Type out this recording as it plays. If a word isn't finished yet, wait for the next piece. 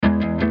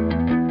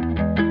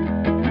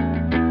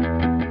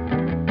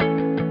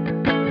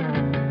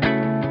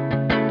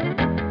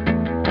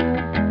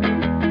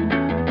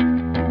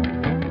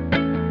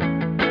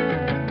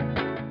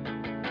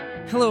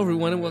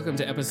and welcome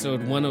to episode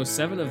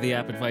 107 of the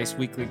App Advice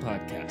Weekly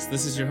Podcast.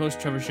 This is your host,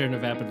 Trevor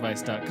Sheridan of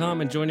AppAdvice.com,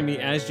 and joining me,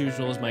 as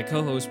usual, is my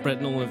co-host,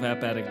 Brett Nolan of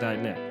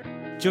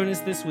AppAddict.net. Join us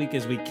this week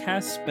as we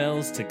cast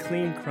spells to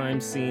clean crime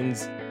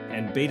scenes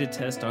and beta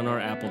test on our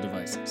Apple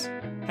devices.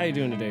 How you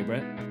doing today,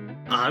 Brett?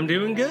 I'm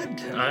doing good.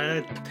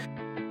 I've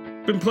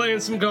been playing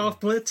some Golf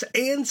Blitz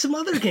and some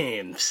other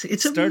games.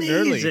 It's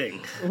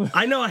amazing.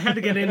 I know I had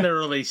to get in there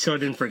early so I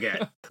didn't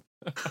forget.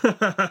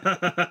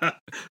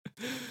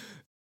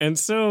 And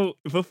so,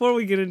 before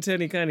we get into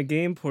any kind of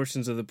game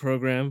portions of the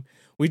program,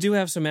 we do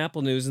have some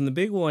Apple news, and the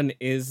big one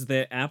is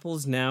that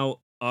Apple's now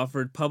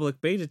offered public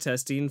beta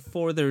testing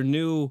for their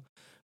new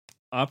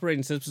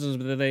operating systems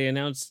that they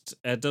announced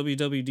at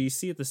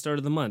WWDC at the start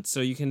of the month.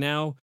 So you can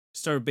now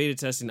start beta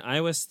testing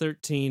iOS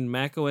 13,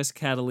 macOS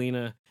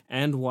Catalina,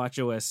 and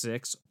watchOS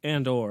 6,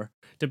 and/or,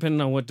 depending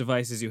on what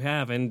devices you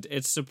have, and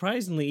it's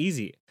surprisingly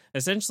easy.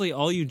 Essentially,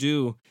 all you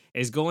do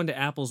is go into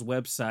Apple's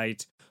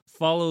website,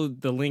 follow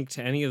the link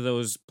to any of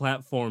those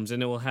platforms,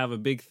 and it will have a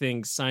big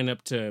thing, sign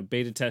up to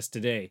beta test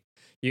today.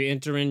 You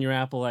enter in your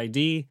Apple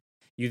ID,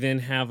 you then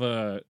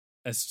have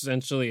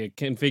essentially a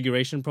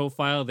configuration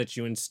profile that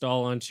you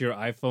install onto your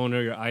iPhone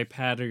or your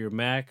iPad or your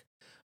Mac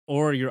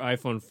or your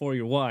iPhone for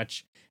your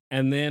watch.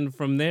 And then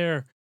from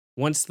there,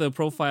 once the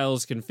profile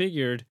is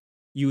configured,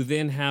 you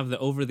then have the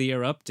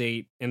over-the-air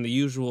update in the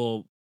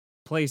usual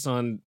place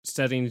on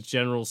settings,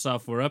 general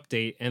software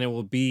update, and it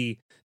will be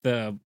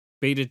the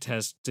beta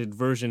tested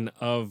version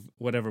of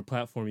whatever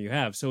platform you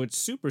have. So it's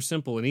super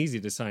simple and easy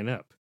to sign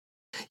up.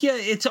 Yeah,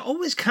 it's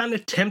always kind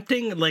of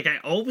tempting. Like, I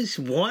always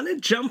want to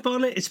jump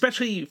on it,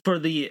 especially for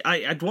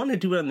I'd want to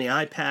do it on the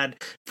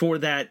iPad for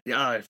that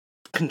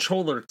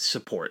controller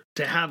support,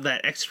 to have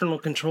that external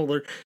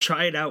controller,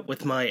 try it out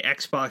with my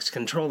Xbox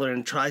controller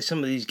and try some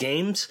of these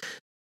games.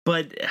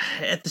 But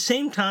at the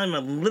same time,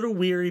 I'm a little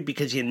weary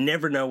because you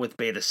never know with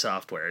beta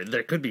software.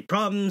 There could be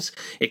problems.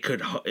 It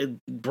could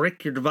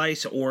brick your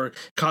device or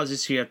cause it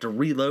so you have to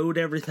reload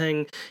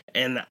everything.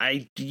 And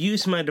I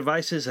use my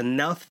devices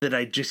enough that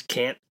I just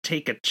can't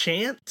take a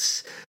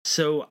chance.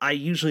 So I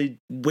usually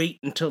wait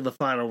until the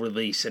final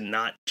release and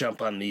not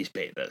jump on these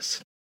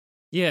betas.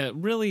 Yeah,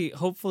 really,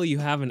 hopefully you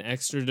have an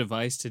extra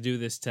device to do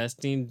this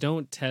testing.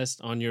 Don't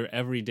test on your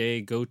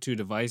everyday go-to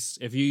device.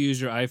 If you use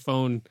your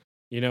iPhone,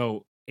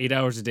 8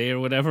 hours a day or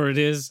whatever it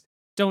is,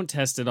 don't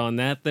test it on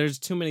that. There's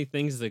too many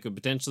things that could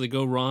potentially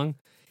go wrong.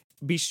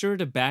 Be sure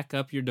to back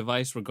up your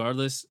device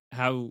regardless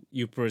how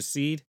you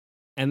proceed.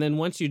 And then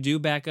once you do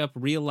back up,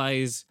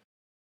 realize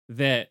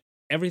that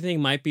everything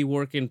might be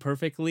working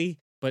perfectly,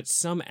 but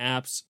some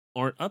apps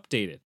aren't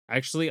updated.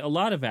 Actually, a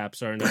lot of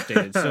apps aren't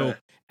updated. So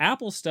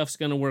Apple stuff's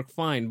going to work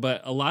fine, but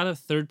a lot of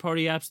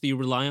third-party apps that you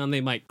rely on, they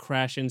might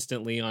crash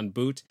instantly on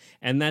boot,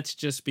 and that's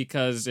just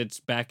because it's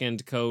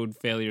back-end code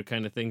failure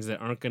kind of things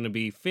that aren't going to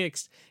be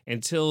fixed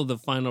until the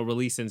final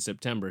release in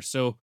September.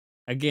 So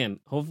again,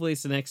 hopefully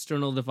it's an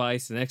external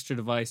device, an extra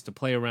device to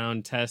play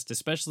around, test,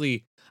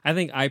 especially I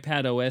think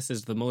iPadOS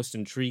is the most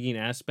intriguing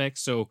aspect,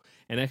 so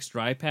an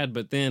extra iPad,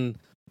 but then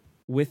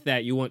with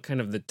that, you want kind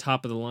of the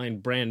top-of-the-line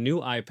brand new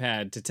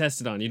iPad to test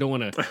it on. You don't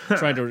want to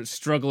try to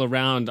struggle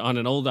around on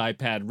an old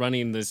iPad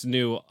running this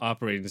new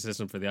operating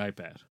system for the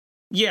iPad.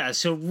 Yeah,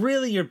 so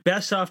really you're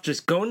best off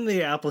just going to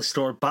the Apple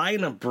Store,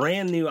 buying a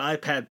brand new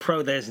iPad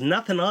Pro that has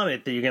nothing on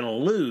it that you're going to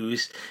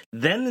lose,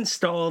 then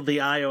install the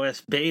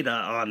iOS beta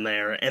on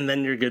there, and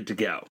then you're good to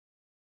go.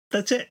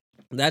 That's it.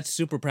 That's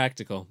super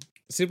practical.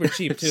 Super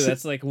cheap, too.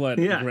 That's like, what,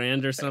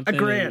 $1,000 or something?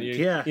 $1,000,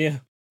 yeah. Yeah.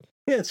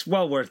 Yeah, it's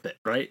well worth it,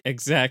 right?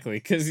 Exactly,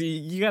 because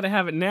you got to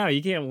have it now.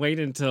 You can't wait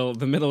until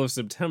the middle of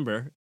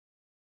September.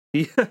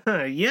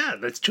 Yeah,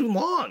 that's too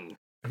long.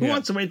 Who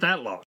wants to wait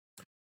that long?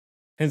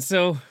 And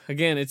so,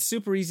 again, it's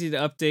super easy to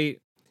update.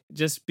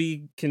 Just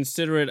be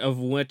considerate of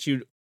what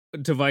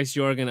device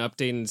you are going to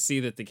update and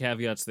see that the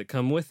caveats that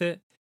come with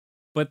it.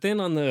 But then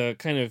on the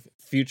kind of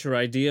future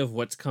idea of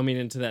what's coming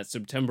into that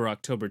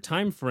September-October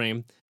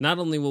timeframe, not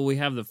only will we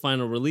have the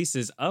final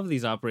releases of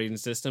these operating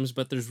systems,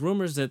 but there's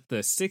rumors that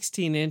the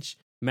 16-inch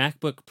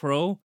MacBook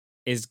Pro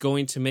is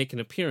going to make an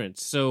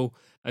appearance. So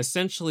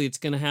essentially it's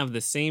going to have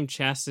the same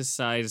chassis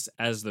size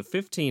as the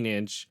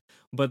 15-inch,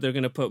 but they're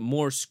going to put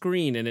more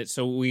screen in it.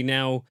 So we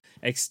now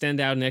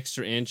extend out an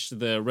extra inch.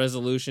 The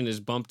resolution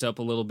is bumped up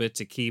a little bit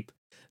to keep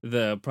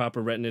the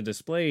proper Retina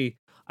display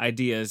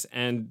ideas.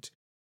 And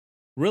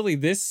really,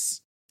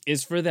 this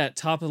is for that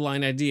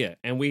top-of-the-line idea.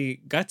 And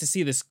we got to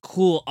see this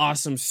cool,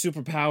 awesome,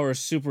 superpower,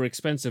 super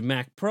expensive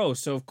Mac Pro.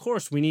 So, of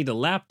course, we need a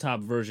laptop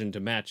version to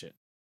match it.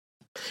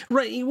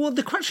 Right. Well,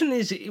 the question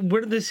is,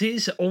 where this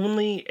is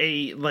only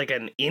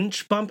an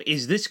inch bump,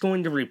 is this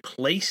going to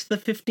replace the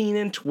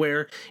 15-inch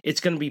where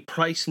it's going to be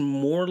priced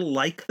more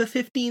like the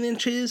 15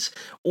 inches?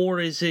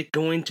 Or is it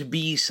going to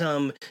be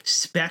some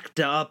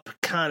spec'd up,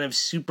 kind of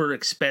super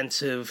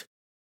expensive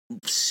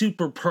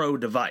Super Pro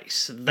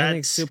device? I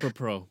think Super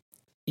Pro.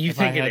 You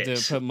think I had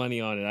to put money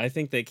on it, I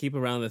think they keep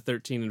around the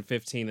 13 and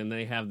 15, and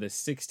they have the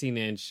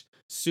 16-inch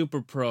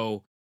Super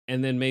Pro,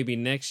 and then maybe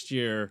next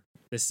year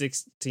the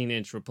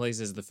 16-inch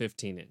replaces the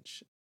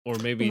 15-inch, or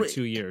maybe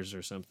 2 years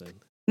or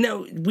something.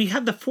 No, we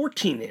had the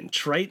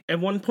 14-inch, right? At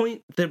one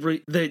point,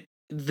 that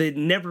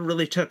never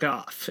really took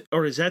off.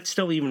 Or is that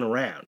still even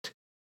around?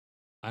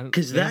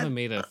 Because they haven't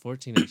made a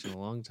 14-inch in a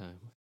long time.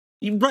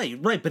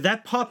 Right. But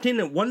that popped in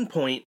at one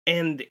point,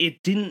 and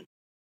it didn't,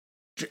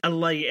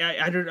 like,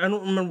 I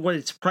don't remember what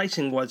its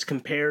pricing was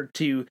compared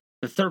to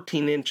the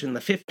 13-inch and the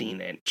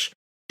 15-inch.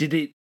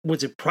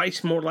 Was it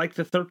priced more like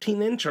the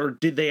 13-inch, or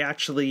did they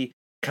actually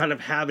kind of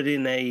have it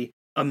in a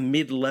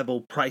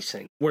mid-level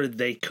pricing where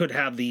they could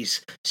have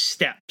these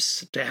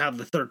steps to have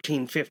the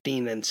 13,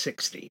 15, and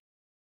 60?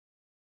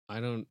 I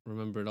don't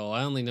remember at all.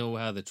 I only know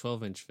how the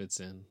 12-inch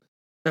fits in.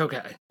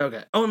 Okay.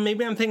 Oh,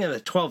 maybe I'm thinking of the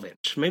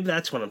 12-inch. Maybe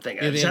that's what I'm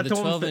thinking. Yeah, they have the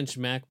 12-inch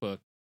MacBook.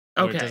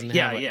 Okay, it doesn't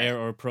have an Air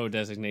or Pro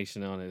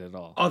designation on it at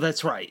all. Oh,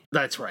 that's right.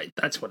 That's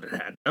what it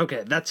had.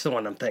 Okay, that's the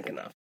one I'm thinking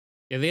of.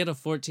 Yeah, they had a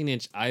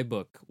 14-inch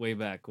iBook way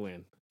back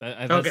when.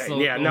 I'm not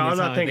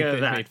thinking of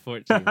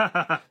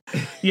that.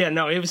 Yeah,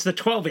 no, it was the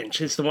 12-inch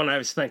is the one I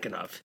was thinking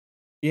of.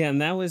 Yeah,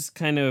 and that was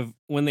kind of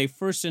when they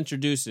first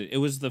introduced it. It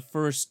was the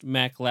first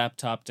Mac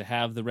laptop to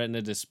have the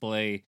Retina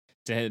display,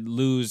 to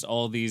lose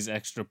all these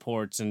extra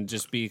ports and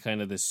just be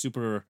kind of the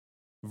super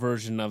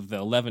version of the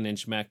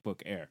 11-inch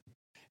MacBook Air.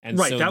 And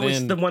right, that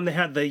was the one that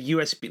had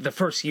the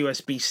first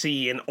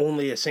USB-C and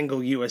only a single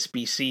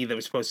USB-C that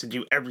was supposed to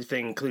do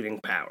everything,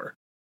 including power.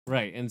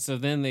 Right, and so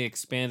then they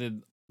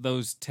expanded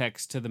those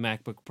techs to the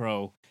MacBook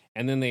Pro,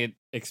 and then they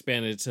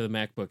expanded it to the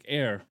MacBook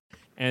Air.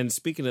 And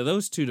speaking of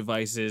those two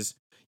devices,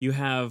 you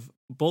have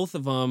both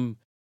of them.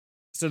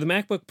 So the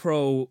MacBook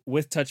Pro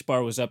with Touch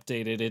Bar was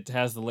updated. It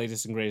has the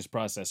latest and greatest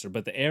processor,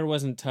 but the Air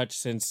wasn't touched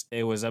since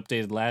it was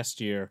updated last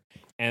year,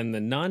 and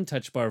the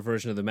non-Touch Bar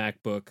version of the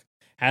MacBook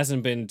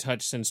hasn't been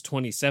touched since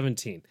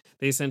 2017.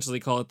 They essentially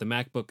call it the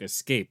MacBook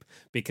Escape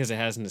because it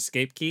has an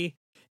escape key,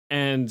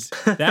 and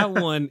that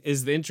one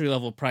is the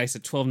entry-level price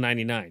at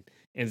 $12.99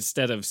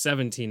 instead of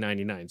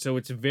 $17.99. So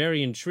it's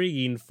very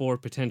intriguing for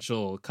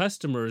potential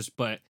customers,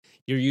 but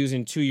you're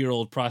using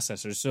 2-year-old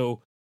processors.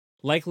 So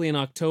likely in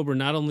October,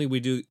 not only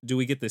do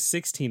we get the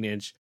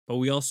 16-inch, but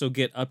we also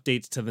get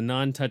updates to the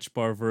non-Touch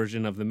Bar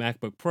version of the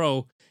MacBook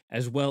Pro,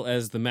 as well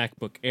as the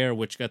MacBook Air,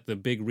 which got the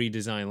big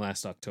redesign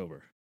last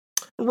October.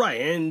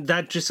 Right, and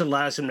that just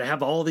allows them to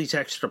have all these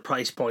extra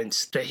price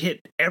points to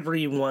hit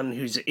everyone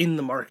who's in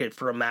the market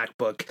for a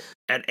MacBook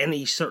at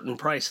any certain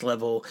price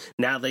level.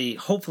 Now they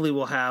hopefully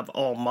will have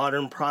all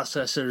modern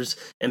processors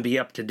and be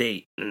up to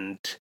date, and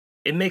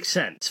it makes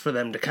sense for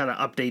them to kind of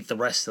update the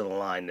rest of the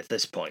line at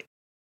this point.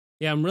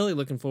 Yeah, I'm really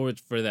looking forward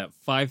for that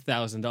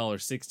 $5,000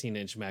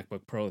 16-inch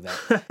MacBook Pro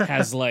that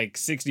has like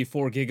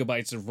 64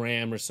 gigabytes of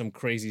RAM or some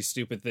crazy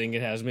stupid thing.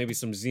 It has maybe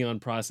some Xeon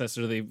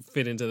processor they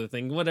fit into the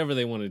thing, whatever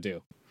they want to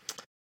do.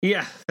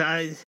 Yeah,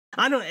 I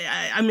like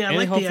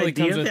the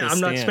idea that I'm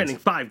not spending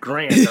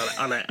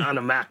 $5,000 on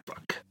a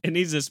MacBook. It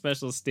needs a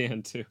special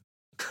stand too.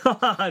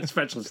 A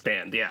special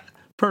stand, yeah,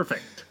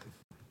 perfect.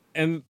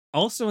 And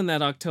also in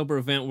that October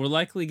event, we'll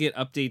likely get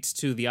updates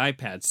to the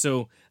iPad.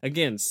 So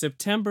again,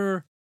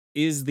 September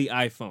is the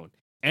iPhone.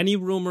 Any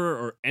rumor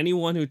or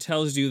anyone who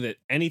tells you that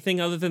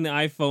anything other than the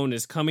iPhone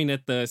is coming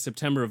at the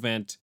September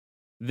event,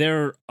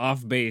 they're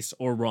off base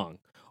or wrong.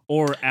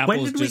 Or Apple's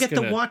when did we get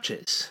the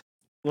watches?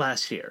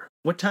 Last year.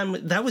 What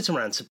time? That was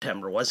around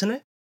September, wasn't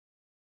it?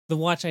 The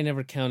watch I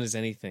never count as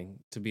anything,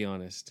 to be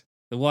honest.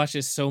 The watch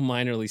is so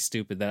minorly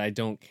stupid that I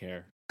don't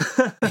care.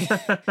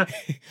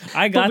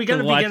 I got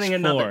the Watch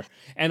 4,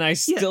 and I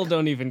still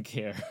don't even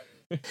care.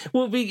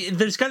 Well,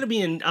 there's got to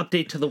be an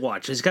update to the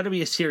watch. There's got to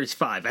be a Series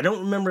 5. I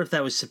don't remember if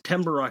that was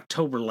September or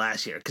October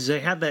last year, because they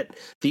had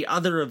the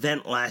other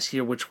event last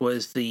year, which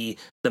was the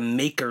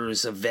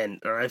Makers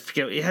event, or I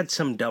forget, it had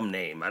some dumb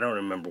name. I don't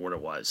remember what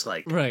it was.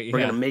 Like, we're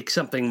going to make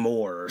something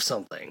more or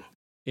something.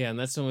 Yeah, and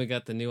that's when we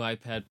got the new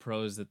iPad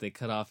Pros that they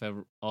cut off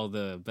all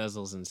the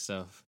bezels and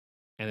stuff.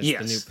 And it's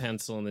the new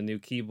pencil and the new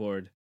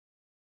keyboard.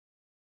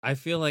 I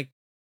feel like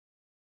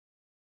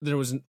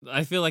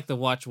the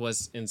watch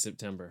was in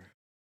September.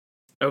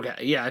 Okay,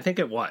 yeah, I think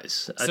it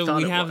was. So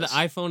we have the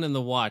iPhone and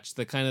the watch,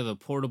 the kind of the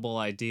portable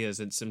ideas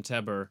in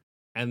September,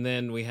 and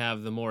then we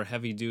have the more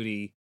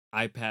heavy-duty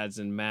iPads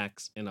and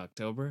Macs in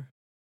October?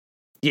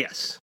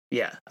 Yes.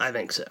 Yeah, I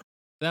think so.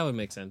 That would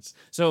make sense.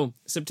 So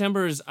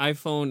September is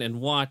iPhone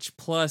and watch,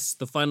 plus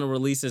the final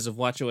releases of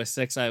watchOS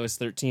 6, iOS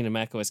 13, and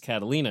macOS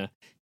Catalina.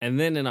 And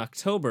then in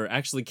October,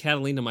 actually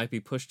Catalina might be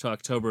pushed to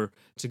October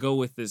to go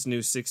with this new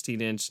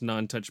 16-inch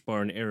non-touch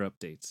bar and Air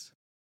updates.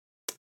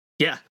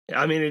 Yeah,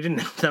 I mean, it didn't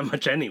have that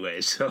much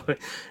anyway, so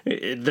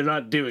they're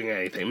not doing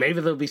anything. Maybe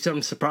there'll be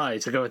some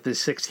surprise to go with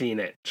this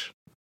 16-inch.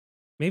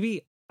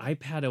 Maybe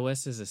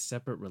iPadOS is a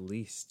separate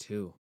release,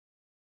 too.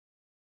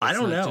 I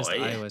don't know. Just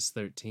iOS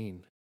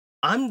 13.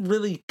 I'm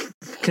really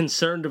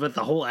concerned about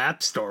the whole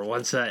App Store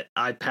once that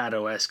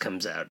iPadOS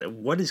comes out.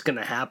 What is going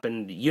to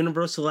happen?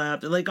 Universal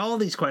App? Like, all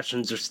these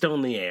questions are still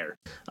in the air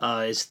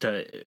as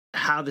to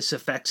how this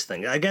affects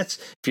things. I guess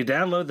if you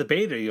download the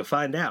beta, you'll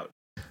find out.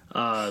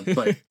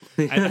 But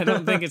I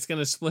don't think it's going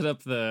to split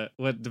up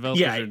what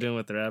developers are doing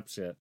with their apps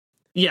yet.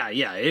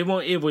 Yeah, it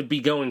won't. It would be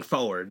going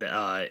forward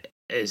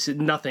is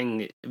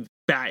nothing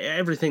bad.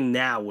 Everything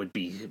now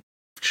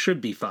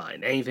should be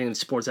fine. Anything in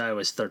Sports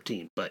iOS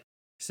 13, but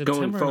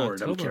September going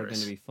forward, and I'm October are going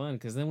curious. to be fun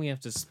because then we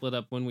have to split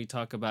up when we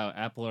talk about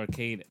Apple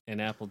Arcade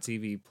and Apple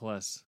TV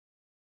Plus.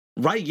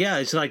 Right, yeah,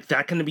 it's like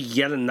that going to be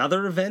yet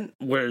another event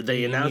where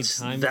they announce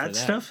that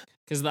stuff?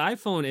 Because the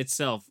iPhone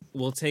itself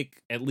will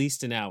take at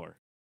least an hour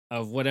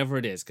of whatever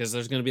it is, because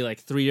there's going to be like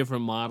 3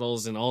 different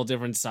models and all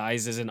different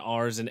sizes and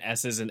R's and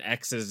S's and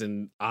X's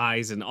and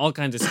I's and all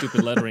kinds of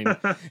stupid lettering.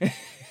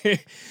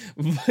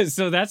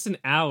 So that's an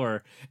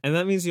hour, and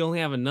that means you only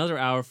have another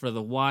hour for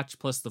the watch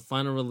plus the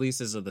final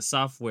releases of the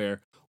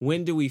software.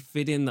 When do we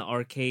fit in the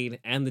arcade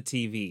and the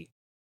TV?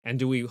 And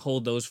do we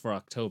hold those for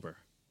October?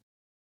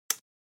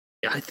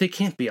 They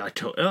can't be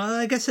October.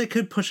 I guess they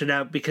could push it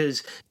out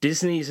because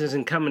Disney's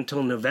isn't coming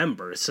until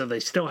November, so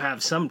they still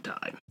have some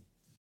time.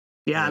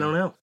 Yeah, I don't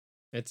know.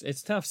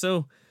 It's tough.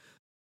 So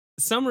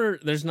summer,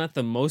 there's not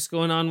the most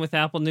going on with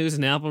Apple news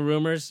and Apple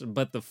rumors,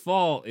 but the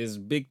fall is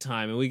big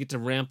time, and we get to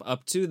ramp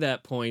up to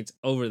that point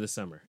over the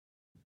summer.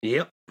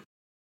 Yep.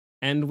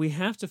 And we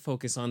have to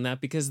focus on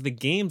that because the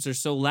games are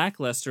so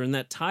lackluster, and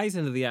that ties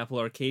into the Apple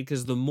Arcade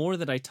because the more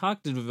that I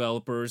talk to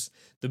developers,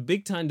 the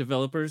big-time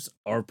developers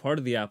are part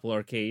of the Apple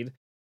Arcade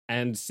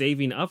and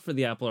saving up for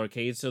the Apple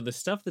Arcade, so the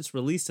stuff that's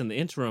released in the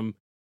interim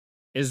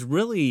is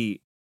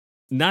really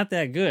not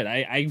that good.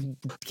 I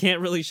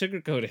can't really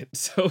sugarcoat it.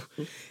 So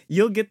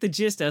you'll get the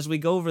gist as we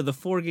go over the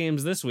 4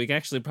 games this week,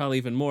 actually probably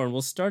even more, and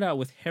we'll start out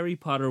with Harry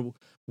Potter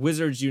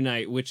Wizards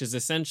Unite, which is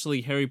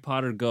essentially Harry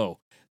Potter Go.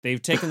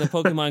 They've taken the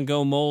Pokemon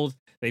Go mold,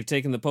 they've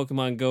taken the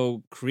Pokemon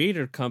Go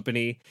creator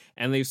company,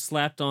 and they've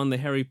slapped on the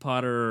Harry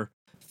Potter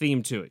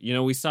theme to it. You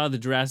know, we saw the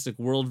Jurassic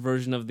World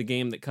version of the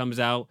game that comes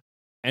out.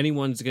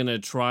 Anyone's going to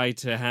try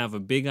to have a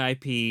big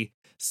IP,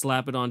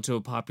 slap it onto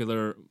a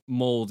popular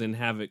mold, and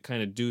have it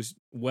kind of do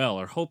well,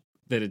 or hope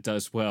that it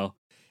does well.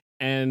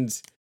 And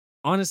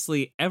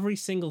honestly, every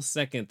single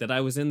second that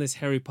I was in this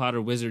Harry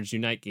Potter Wizards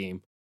Unite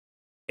game,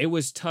 it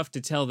was tough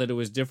to tell that it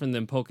was different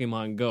than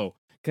Pokemon Go.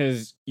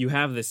 Because you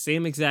have the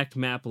same exact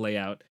map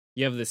layout,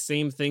 you have the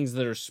same things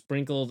that are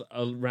sprinkled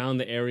around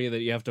the area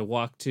that you have to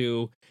walk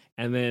to,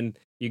 and then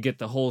you get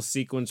the whole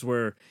sequence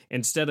where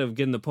instead of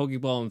getting the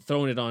Pokeball and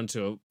throwing it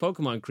onto a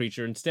Pokemon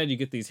creature, instead you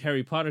get these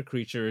Harry Potter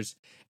creatures,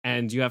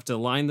 and you have to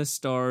line the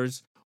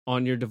stars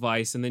on your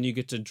device, and then you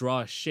get to draw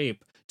a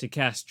shape to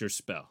cast your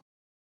spell.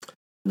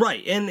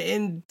 Right,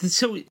 and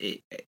so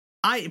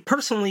I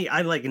personally,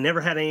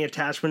 never had any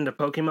attachment to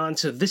Pokemon,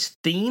 so this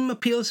theme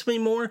appeals to me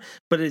more,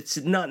 but it's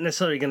not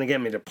necessarily going to get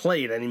me to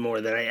play it any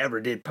more than I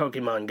ever did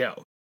Pokemon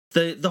Go.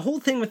 The whole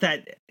thing with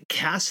that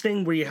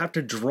casting where you have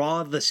to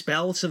draw the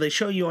spell, so they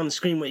show you on the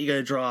screen what you got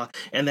to draw,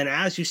 and then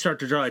as you start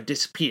to draw, it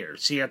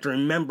disappears, so you have to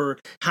remember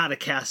how to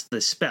cast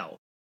the spell.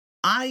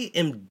 I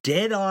am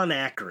dead on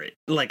accurate.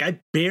 Like, I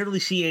barely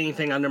see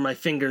anything under my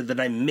finger that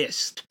I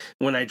missed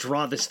when I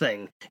draw this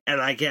thing, and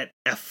I get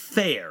a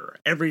fair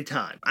every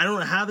time. I don't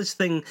know how this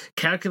thing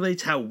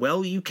calculates how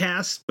well you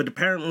cast, but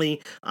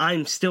apparently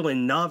I'm still a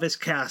novice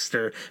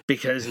caster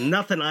because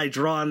nothing I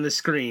draw on the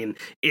screen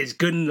is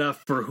good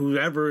enough for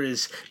whoever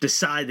is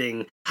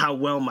deciding how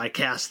well my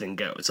casting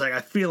goes. Like, I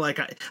feel like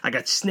I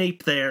got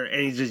Snape there,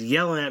 and he's just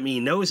yelling at me. He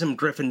knows I'm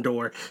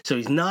Gryffindor, so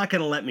he's not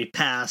going to let me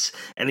pass,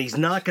 and he's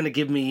not going to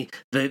give me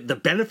the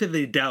benefit of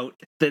the doubt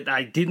that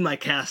I did my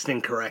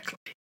casting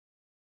correctly.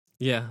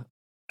 Yeah,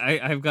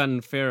 I've gotten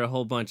fair a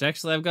whole bunch.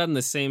 Actually, I've gotten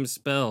the same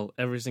spell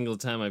every single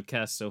time I've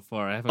cast so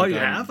far. I haven't. Oh, you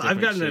have?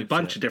 I've gotten a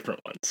bunch of different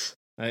ones.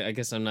 I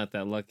guess I'm not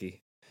that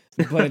lucky.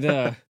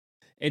 But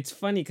it's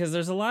funny because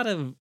there's a lot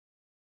of,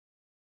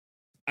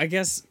 I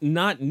guess,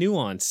 not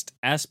nuanced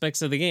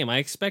aspects of the game. I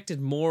expected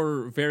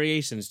more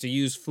variations, to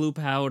use Floo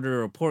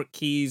powder or port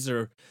keys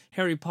or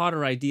Harry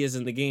Potter ideas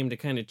in the game to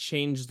kind of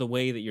change the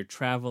way that you're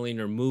traveling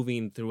or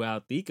moving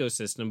throughout the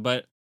ecosystem,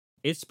 but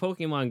it's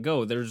Pokemon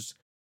Go. There's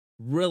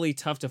really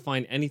tough to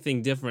find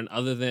anything different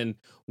other than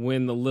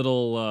when the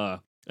little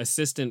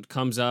assistant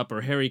comes up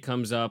or Harry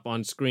comes up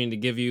on screen to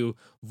give you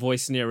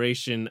voice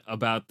narration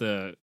about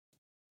the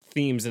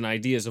themes and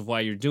ideas of why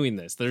you're doing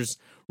this. There's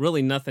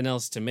really nothing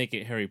else to make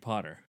it Harry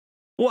Potter.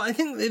 Well, I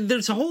think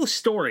there's a whole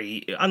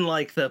story,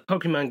 unlike the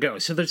Pokemon Go.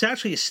 So there's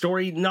actually a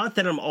story, not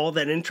that I'm all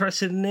that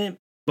interested in it,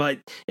 but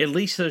at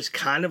least there's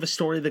kind of a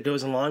story that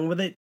goes along with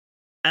it.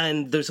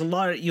 And there's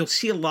you'll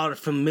see a lot of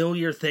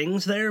familiar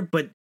things there,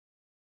 but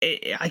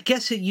I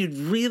guess you'd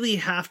really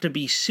have to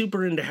be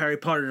super into Harry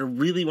Potter to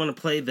really want to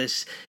play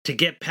this to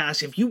get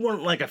past. If you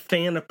weren't like a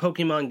fan of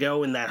Pokemon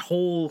Go and that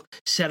whole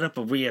setup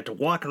of where you have to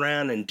walk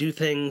around and do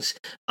things,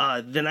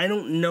 then I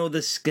don't know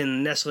this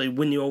can necessarily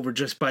win you over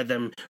just by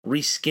them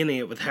reskinning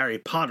it with Harry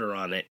Potter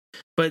on it.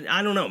 But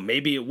I don't know,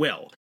 maybe it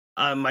will.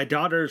 My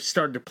daughter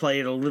started to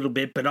play it a little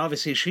bit, but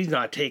obviously she's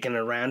not taking it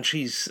around.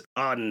 She's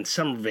on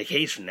summer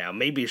vacation now.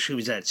 Maybe if she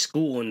was at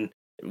school and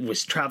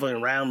was traveling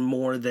around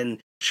more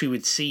than she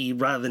would see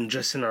rather than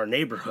just in our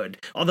neighborhood.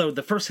 Although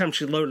the first time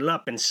she loaded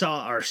up and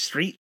saw our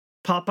street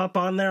pop up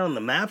on there on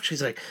the map,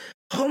 she's like,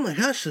 oh my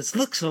gosh, this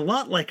looks a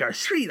lot like our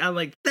street. I'm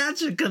like,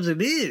 that's because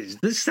it is.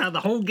 This is how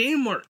the whole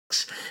game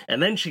works.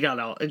 And then she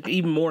got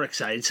even more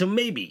excited. So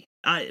maybe.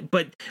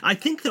 But I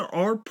think there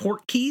are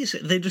port keys.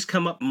 They just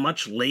come up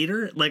much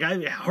later. Like,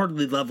 I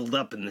hardly leveled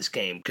up in this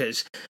game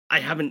because I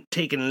haven't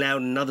taken it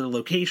out in other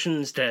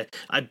locations.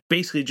 I've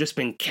basically just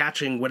been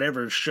catching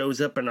whatever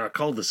shows up in our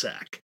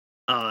cul-de-sac.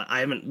 I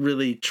haven't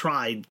really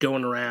tried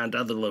going around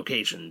other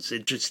locations.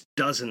 It just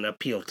doesn't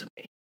appeal to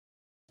me.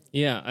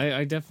 Yeah,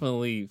 I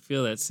definitely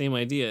feel that same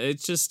idea.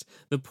 It's just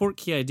the port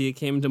key idea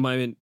came to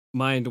my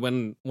mind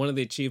when one of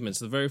the achievements,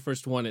 the very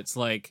first one, it's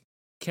like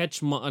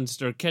catch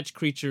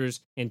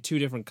creatures in 2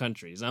 different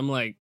countries. I'm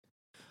like,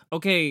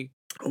 okay,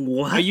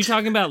 what? Are you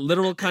talking about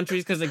literal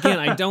countries? Because again,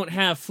 I don't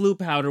have flu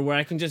powder where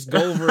I can just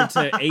go over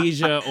to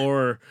Asia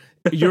or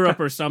Europe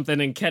or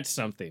something and catch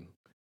something.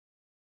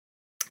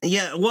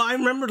 Yeah, well, I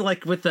remember,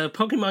 like, with the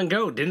Pokemon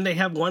Go, didn't they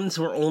have ones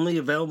that were only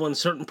available in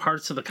certain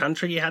parts of the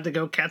country? You had to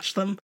go catch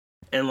them?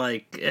 And,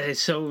 like,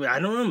 so, I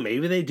don't know,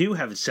 maybe they do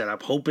have it set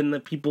up, hoping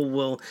that people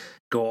will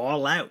go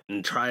all out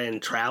and try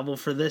and travel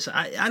for this.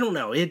 I don't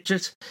know, it's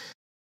just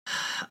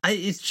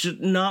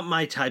not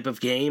my type of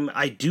game.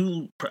 I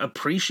do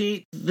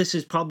appreciate this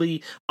is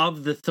probably,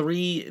 of the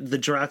 3, the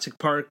Jurassic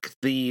Park,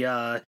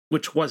 the,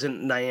 which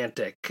wasn't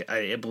Niantic,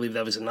 I believe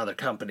that was another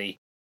company,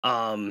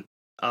 Pokemon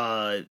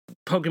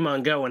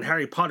Go and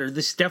Harry Potter,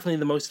 this is definitely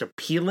the most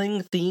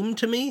appealing theme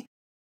to me,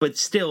 but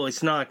still,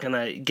 it's not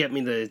gonna get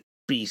me to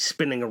be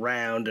spinning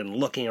around and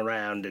looking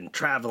around and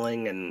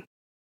traveling and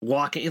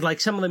walking. Like,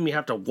 some of them you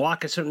have to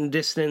walk a certain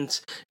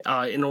distance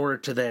in order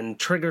to then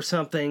trigger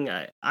something.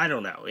 I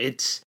don't know.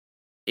 It's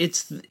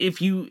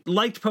if you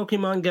liked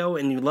Pokemon Go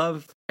and you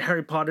love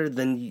Harry Potter,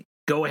 then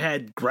go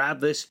ahead,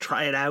 grab this,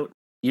 try it out.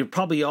 You're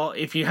probably all,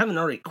 if you haven't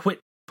already quit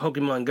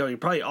Pokemon Go, you're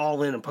probably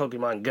all in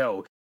Pokemon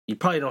Go. You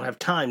probably don't have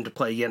time to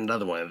play yet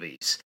another one of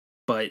these.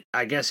 But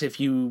I guess if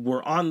you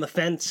were on the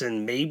fence,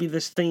 and maybe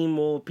this theme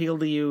will appeal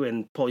to you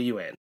and pull you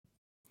in.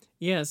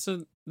 Yeah,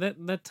 so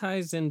that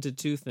ties into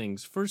 2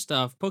 things. First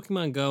off,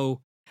 Pokemon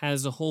Go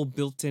has a whole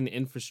built-in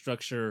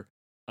infrastructure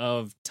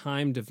of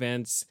timed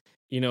events.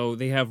 You know,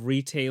 they have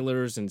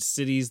retailers and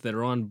cities that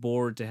are on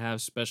board to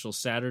have special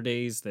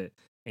Saturdays that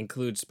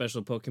include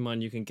special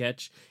Pokemon you can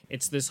catch.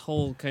 It's this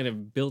whole kind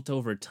of built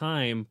over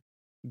time,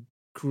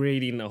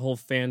 creating a whole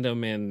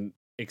fandom and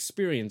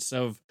experience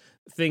of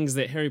things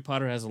that Harry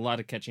Potter has a lot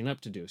of catching up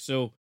to do.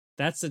 So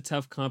that's a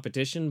tough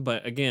competition,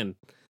 but again,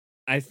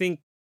 I think,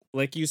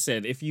 like you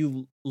said, if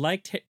you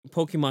liked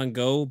Pokemon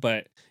Go,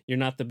 but you're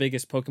not the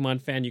biggest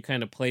Pokemon fan, you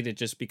kind of played it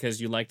just because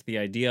you liked the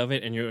idea of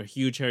it, and you're a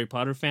huge Harry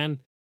Potter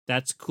fan,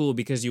 that's cool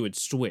because you would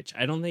switch.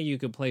 I don't think you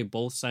could play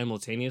both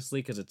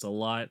simultaneously because it's a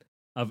lot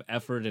of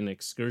effort and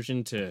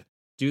excursion to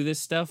do this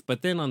stuff.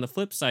 But then on the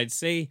flip side,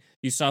 say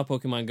you saw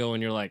Pokemon Go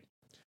and you're like,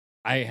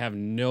 I have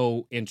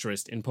no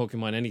interest in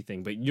Pokemon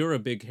anything, but you're a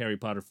big Harry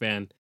Potter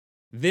fan.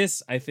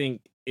 This, I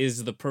think,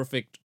 is the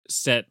perfect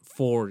set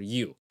for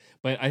you.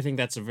 But I think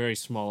that's a very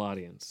small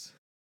audience.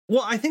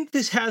 Well, I think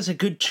this has a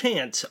good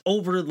chance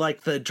over,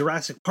 like, the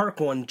Jurassic Park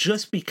one,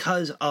 just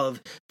because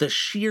of the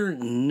sheer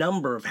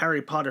number of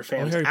Harry Potter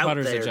fans Harry out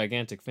Potter's there. a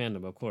gigantic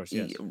fandom, of course,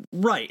 yes.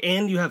 Right,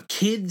 and you have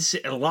kids,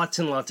 and lots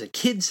of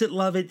kids that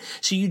love it.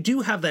 So you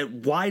do have that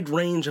wide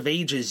range of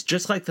ages,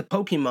 just like the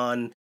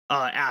Pokemon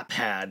app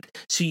had.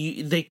 So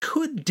they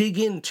could dig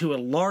into a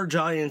large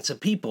audience of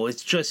people.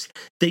 It's just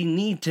they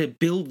need to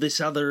build this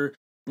other,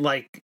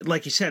 like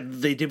you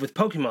said, they did with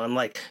Pokemon,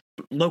 like,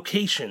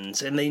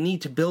 locations, and they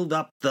need to build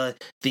up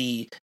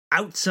the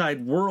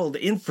outside world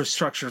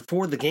infrastructure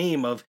for the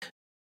game of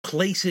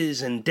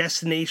places and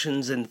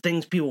destinations and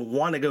things people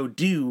want to go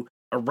do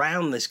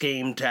around this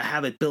game to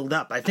have it build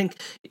up. I think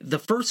the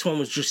first one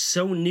was just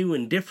so new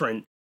and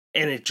different,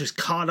 and it just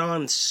caught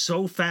on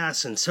so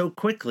fast and so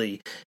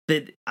quickly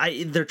that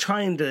they're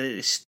trying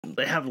to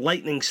have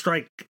lightning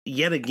strike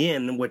yet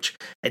again, which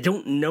I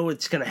don't know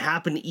it's going to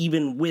happen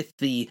even with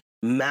the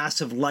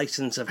massive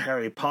license of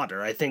Harry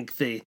Potter. I think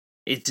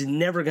it's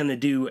never going to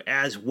do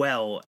as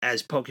well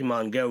as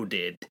Pokemon Go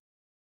did.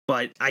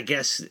 But I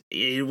guess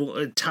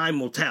time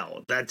will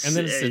tell. And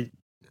then it's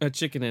a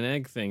chicken and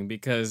egg thing,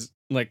 because,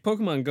 like,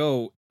 Pokemon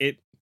Go, it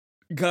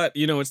got,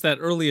 it's that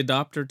early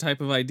adopter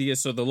type of idea.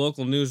 So the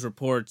local news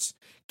reports,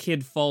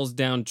 kid falls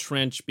down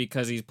trench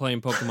because he's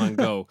playing Pokemon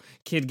Go.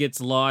 Kid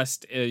gets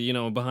lost,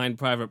 behind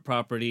private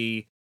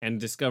property and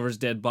discovers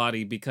dead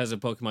body because of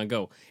Pokemon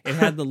Go. It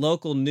had the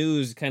local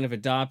news kind of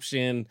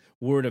adoption,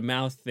 word of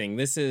mouth thing.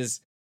 This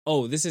is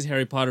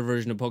Harry Potter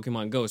version of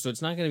Pokemon Go. So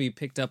it's not going to be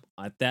picked up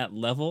at that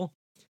level.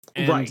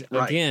 And right.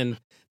 Again,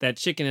 that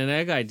chicken and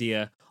egg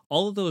idea,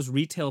 all of those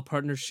retail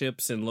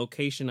partnerships and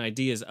location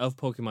ideas of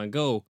Pokemon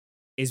Go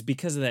is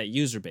because of that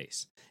user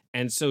base.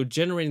 And so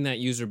generating that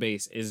user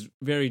base is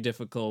very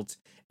difficult.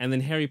 And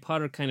then Harry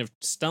Potter kind of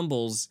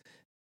stumbles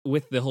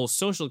with the whole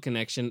social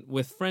connection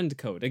with friend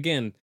code.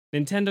 Again,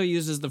 Nintendo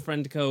uses the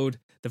friend code.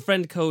 The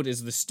friend code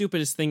is the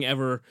stupidest thing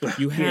ever.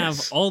 You have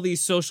Yes. all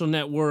these social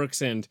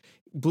networks and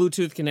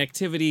Bluetooth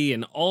connectivity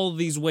and all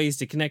these ways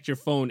to connect your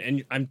phone,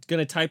 and I'm going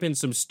to type in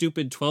some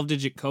stupid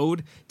 12-digit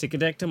code to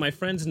connect to my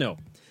friends? No.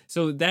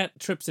 So that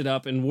trips it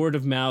up, and word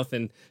of mouth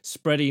and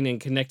spreading and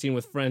connecting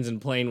with friends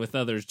and playing with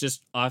others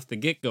just off the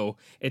get-go,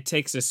 it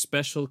takes a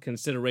special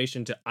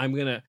consideration to, I'm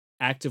going to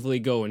actively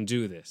go and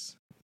do this.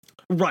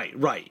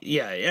 Right.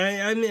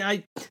 Yeah. I mean,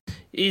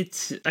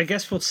 I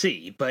guess we'll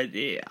see, but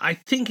I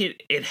think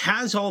it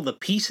has all the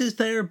pieces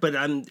there, but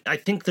I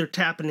think they're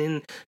tapping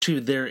into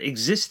their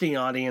existing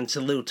audience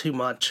a little too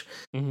much,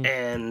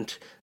 and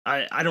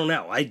I don't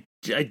know. I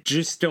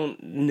just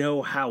don't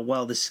know how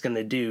well this is going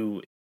to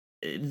do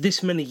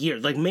this many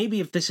years. Like, maybe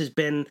if this has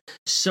been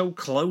so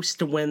close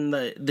to when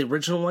the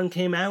original one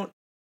came out,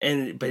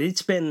 but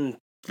it's been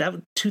that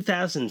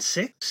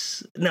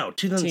 2006? No,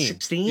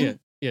 2016?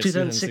 Yeah,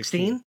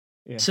 2016?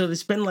 Yeah. So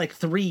it's been like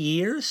 3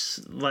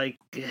 years. Like,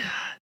 yeah,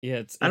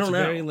 it's I don't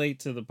know. Very late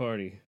to the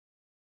party.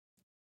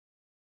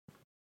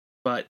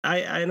 But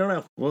I don't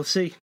know. We'll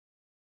see.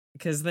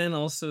 Because then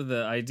also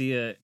the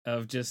idea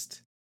of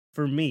just,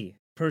 for me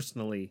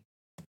personally,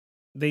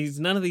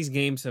 none of these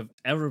games have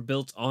ever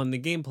built on the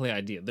gameplay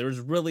idea. There's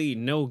really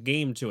no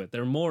game to it.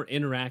 They're more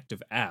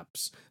interactive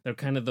apps. They're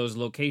kind of those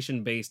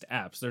location-based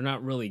apps. They're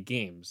not really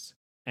games.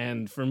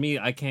 And for me,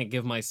 I can't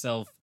give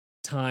myself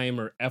time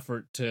or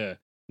effort to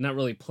not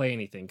really play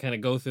anything, kind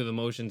of go through the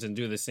motions and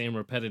do the same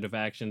repetitive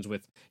actions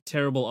with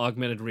terrible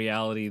augmented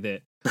reality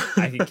that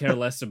I could care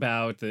less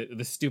about.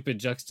 The stupid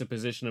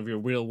juxtaposition of your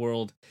real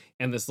world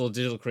and this little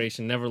digital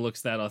creation never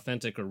looks that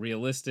authentic or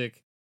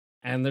realistic.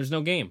 And there's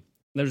no game.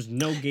 There's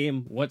no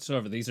game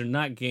whatsoever. These are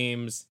not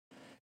games,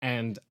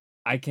 and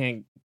I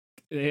can't...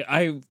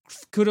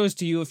 kudos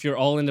to you if you're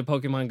all into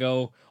Pokemon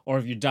Go, or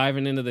if you're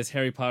diving into this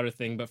Harry Potter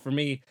thing, but for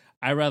me,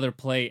 I'd rather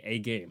play a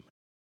game.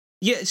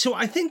 Yeah, so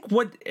I think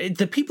what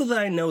the people that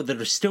I know that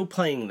are still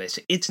playing this,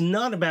 it's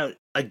not about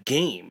a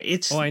game.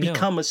 It's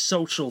become a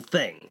social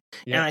thing.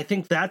 Yeah. And I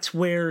think that's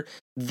where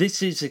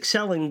this is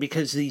excelling,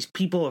 because these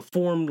people have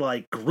formed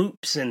like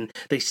groups, and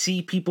they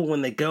see people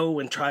when they go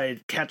and try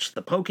to catch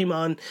the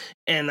Pokemon.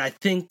 And I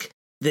think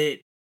that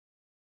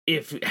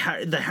if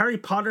the Harry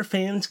Potter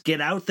fans get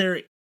out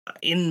there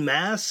in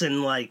masse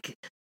and like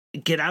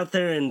get out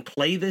there and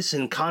play this,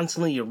 and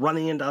constantly you're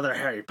running into other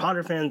Harry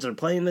Potter fans that are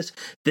playing this,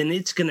 then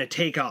it's going to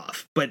take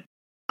off. But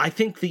I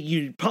think that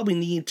you probably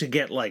need to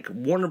get like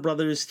Warner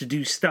Brothers to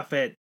do stuff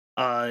at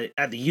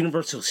the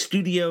Universal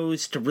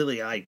Studios to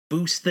really like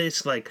boost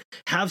this, like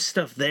have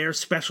stuff there,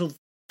 special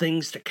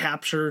things to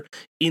capture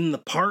in the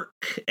park,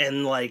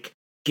 and like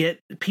get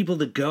people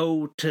to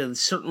go to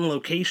certain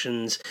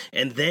locations,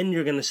 and then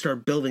you're going to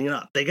start building it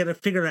up. They got to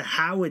figure out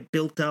how it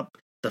built up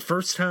the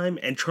first time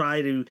and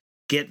try to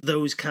get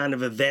those kind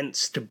of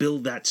events to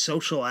build that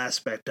social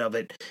aspect of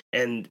it.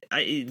 And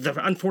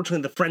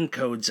unfortunately, the friend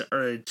codes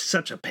are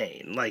such a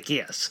pain. Like,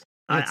 yes,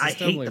 I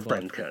hate the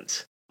friend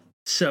codes.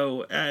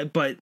 So,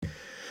 but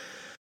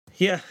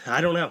yeah,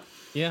 I don't know.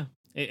 Yeah,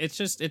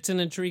 it's an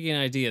intriguing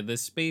idea. The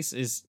space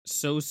is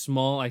so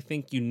small. I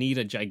think you need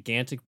a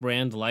gigantic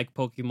brand like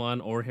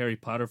Pokemon or Harry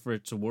Potter for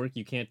it to work.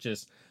 You can't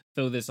just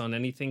throw this on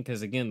anything,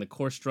 because again, the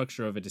core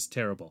structure of it is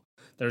terrible.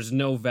 There's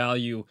no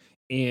value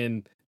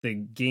in the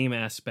game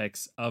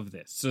aspects of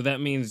this. So that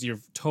means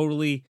you're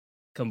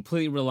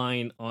completely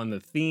relying on the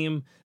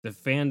theme, the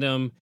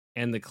fandom,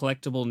 and the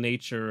collectible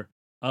nature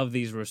of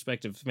these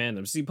respective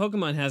fandoms. See,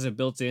 Pokemon has it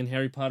built in.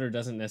 Harry Potter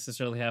doesn't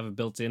necessarily have it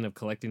built in of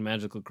collecting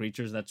magical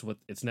creatures. That's what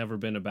it's never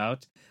been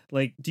about.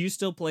 Like, do you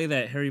still play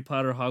that Harry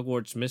Potter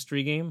Hogwarts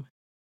mystery game?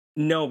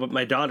 No, but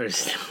my daughters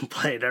still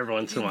play it every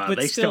once in a while.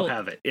 They still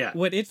have it, yeah.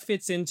 What it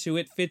fits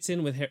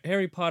in with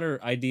Harry Potter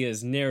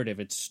ideas, narrative,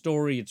 it's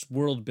story, it's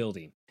world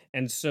building.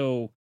 And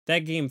so that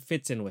game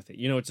fits in with it.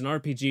 You know, it's an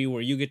RPG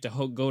where you get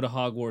to go to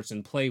Hogwarts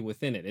and play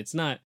within it. It's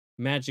not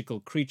magical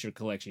creature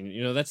collection.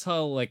 You know, that's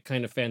how like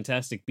kind of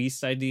Fantastic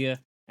Beasts idea,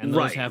 and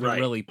those haven't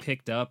really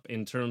picked up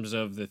in terms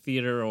of the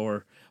theater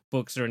or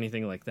books or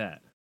anything like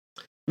that.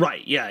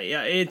 Right, yeah.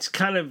 It's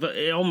kind of,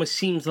 it almost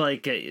seems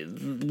like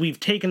we've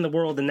taken the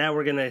world and now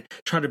we're going to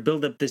try to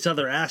build up this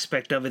other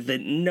aspect of it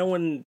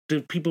that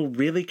do people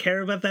really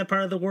care about that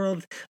part of the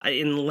world?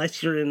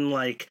 Unless you're in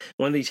like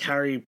one of these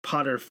Harry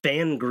Potter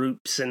fan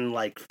groups and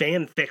like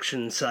fan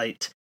fiction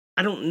sites.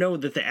 I don't know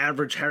that the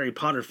average Harry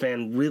Potter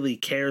fan really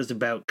cares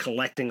about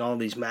collecting all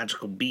these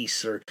magical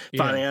beasts or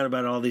finding out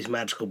about all these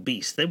magical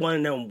beasts. They want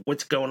to know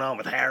what's going on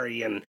with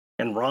Harry and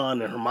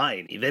Ron and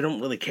Hermione. They don't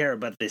really care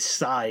about this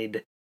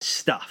side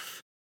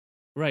stuff.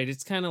 Right,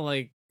 it's kind of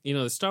like, you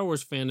know, the Star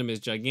Wars fandom is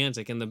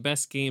gigantic, and the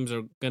best games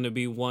are going to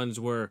be ones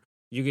where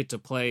you get to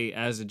play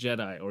as a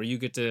Jedi, or you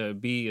get to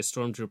be a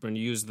stormtrooper and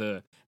use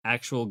the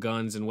actual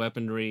guns and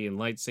weaponry and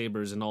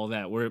lightsabers and all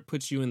that, where it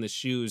puts you in the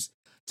shoes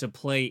to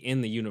play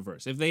in the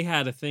universe. If they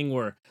had a thing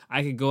where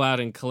I could go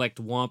out and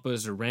collect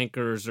Wampas or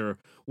Rancors or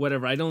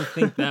whatever, I don't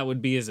think that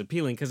would be as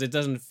appealing, because it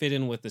doesn't fit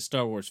in with the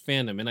Star Wars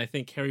fandom. And I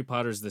think Harry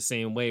Potter's the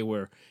same way,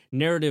 where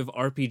narrative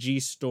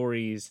RPG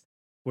stories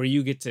where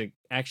you get to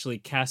actually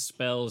cast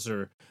spells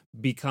or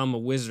become a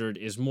wizard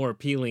is more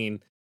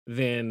appealing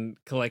than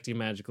collecting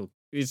magical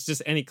it's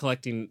just any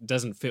collecting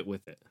doesn't fit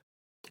with it.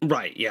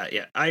 Right,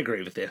 yeah, I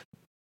agree with you.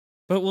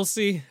 But we'll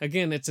see.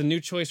 Again, it's a new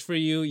choice for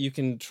you. You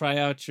can try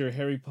out your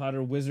Harry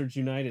Potter Wizards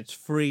Unite. It's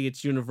free.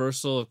 It's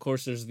universal. Of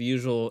course, there's the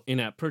usual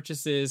in-app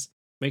purchases.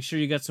 Make sure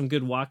you got some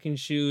good walking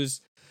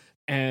shoes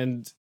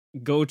and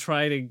go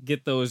try to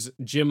get those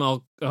gym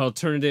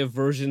alternative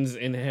versions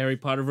in Harry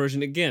Potter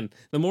version. Again,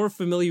 the more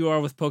familiar you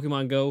are with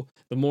Pokemon Go,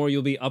 the more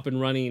you'll be up and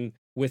running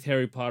with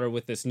Harry Potter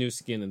with this new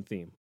skin and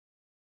theme.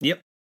 Yep.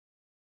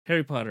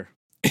 Harry Potter.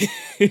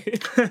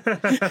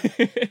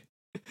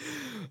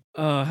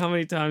 How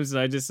many times did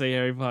I just say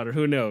Harry Potter?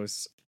 Who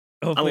knows?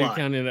 Hopefully you're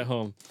counting at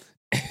home.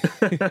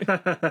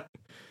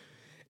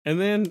 And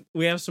then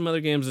we have some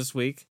other games this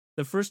week.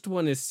 The first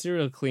one is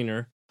Serial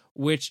Cleaner,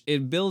 which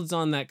it builds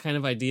on that kind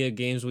of idea of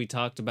games we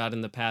talked about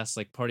in the past,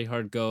 like Party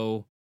Hard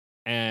Go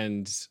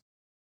and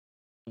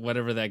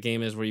whatever that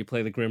game is where you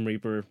play the Grim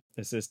Reaper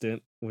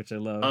assistant, which I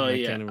love. Oh,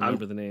 I can't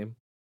remember the name.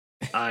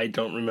 I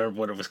don't remember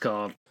what it was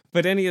called.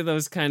 But any of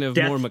those kind of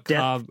more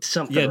macabre...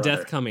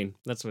 Death Coming.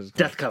 That's what it's called.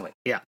 Death Coming,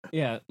 yeah.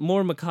 Yeah,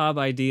 more macabre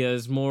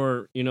ideas,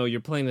 more,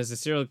 you're playing as a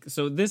serial...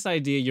 So this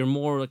idea, you're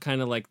more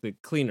kind of like the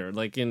cleaner,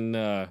 like in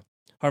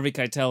Harvey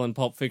Keitel in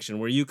Pulp Fiction,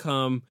 where you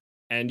come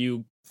and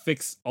you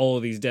fix all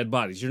of these dead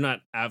bodies. You're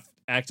not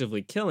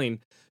actively killing,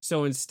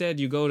 so instead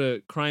you go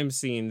to crime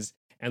scenes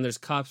and there's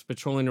cops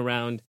patrolling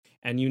around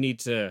and you need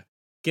to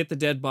get the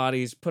dead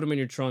bodies, put them in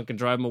your trunk and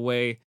drive them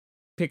away,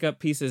 pick up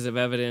pieces of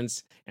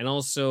evidence, and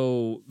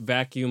also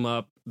vacuum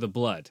up the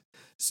blood.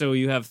 So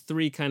you have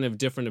 3 kind of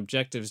different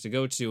objectives to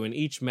go to, and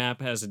each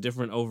map has a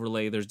different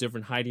overlay. There's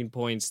different hiding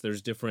points,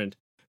 there's different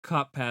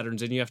cop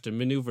patterns, and you have to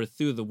maneuver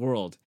through the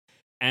world.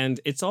 And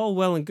it's all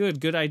well and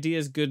good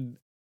ideas, good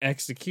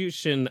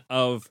execution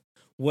of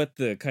what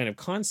the kind of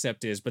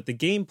concept is, but the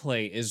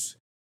gameplay is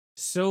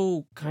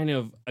so kind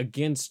of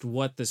against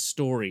what the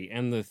story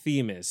and the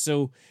theme is.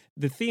 So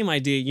the theme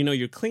idea,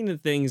 you're cleaning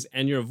things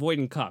and you're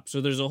avoiding cops.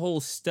 So there's a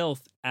whole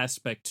stealth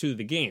aspect to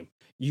the game.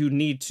 You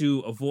need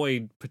to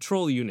avoid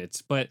patrol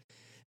units, but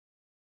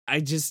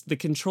the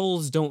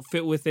controls don't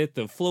fit with it.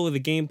 The flow of the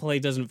gameplay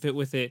doesn't fit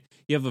with it.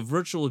 You have a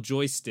virtual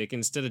joystick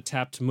instead of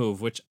tap to move,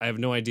 which I have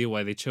no idea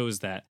why they chose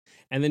that.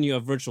 And then you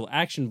have virtual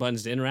action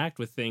buttons to interact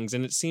with things.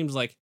 And it seems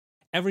like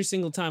every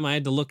single time I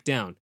had to look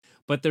down.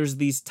 But there's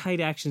these tight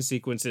action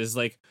sequences,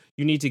 like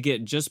you need to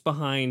get just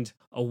behind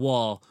a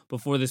wall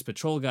before this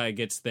patrol guy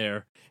gets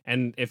there.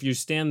 And if you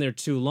stand there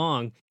too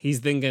long,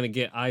 he's then going to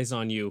get eyes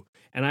on you.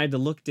 And I had to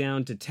look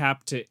down to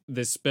tap to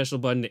this special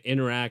button to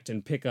interact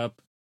and pick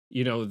up,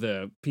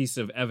 the piece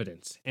of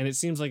evidence. And it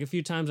seems like a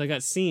few times I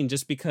got seen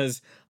just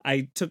because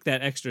I took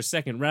that extra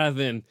second rather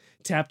than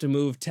tap to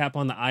move, tap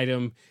on the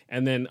item,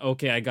 and then,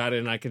 okay, I got it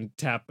and I can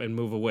tap and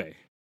move away.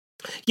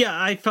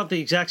 Yeah, I felt the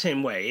exact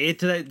same way.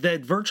 The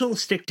virtual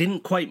stick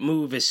didn't quite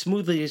move as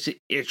smoothly as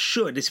it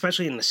should,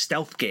 especially in the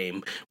stealth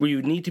game where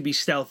you need to be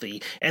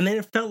stealthy. And then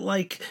it felt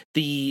like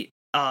the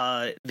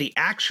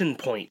action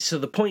point, so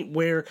the point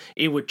where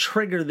it would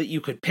trigger that you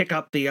could pick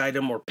up the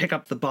item or pick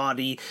up the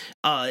body,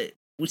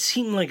 would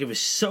seem like it was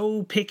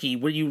so picky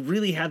where you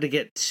really had to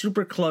get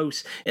super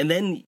close, and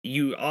then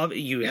you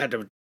had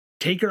to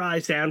take your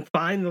eyes down,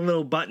 find the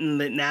little button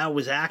that now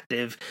was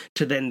active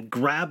to then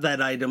grab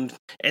that item,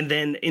 and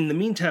then in the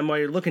meantime, while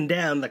you're looking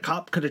down, the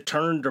cop could have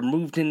turned or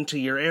moved into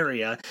your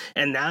area,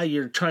 and now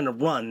you're trying to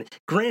run.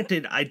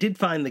 Granted, I did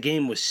find the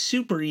game was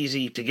super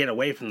easy to get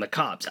away from the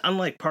cops,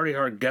 unlike Party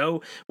Hard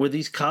Go, where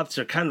these cops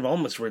are kind of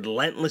almost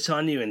relentless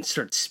on you and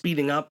start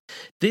speeding up.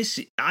 This,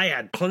 I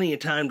had plenty of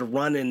time to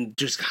run and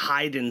just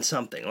hide in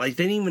something. Like,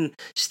 they didn't even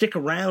stick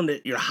around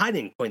at your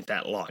hiding point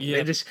that long. Yep.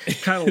 They just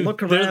kind of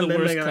look around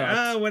and they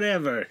go, whatever.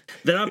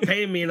 They're not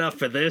paying me enough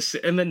for this.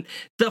 And then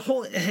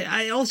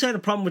I also had a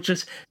problem with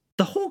just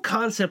the whole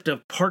concept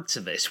of parts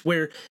of this,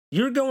 where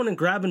you're going and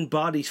grabbing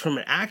bodies from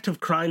an active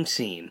crime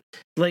scene.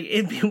 Like,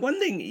 it'd be one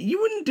thing, you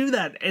wouldn't do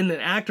that in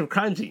an active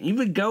crime scene. You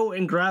would go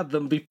and grab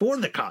them before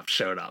the cops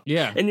showed up.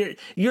 Yeah. And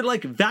you're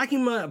like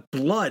vacuuming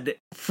blood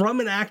from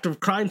an active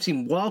crime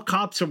scene while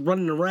cops are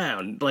running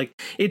around. Like,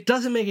 it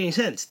doesn't make any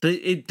sense.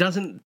 It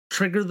doesn't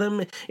trigger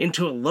them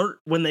into alert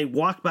when they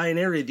walk by an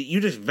area that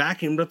you just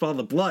vacuumed up all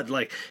the blood.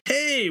 Like,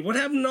 hey, what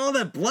happened to all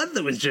that blood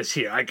that was just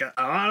here? I don't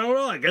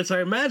know. I guess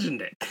I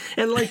imagined it.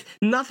 And like,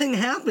 nothing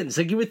happens.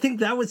 Like, you would think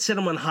that would set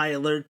them on high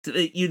alert.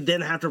 You'd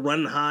then have to run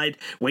and hide,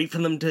 wait for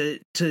them to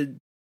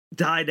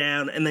die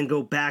down, and then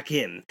go back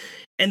in.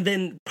 And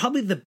then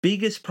probably the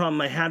biggest problem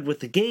I had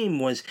with the game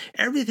was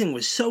everything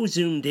was so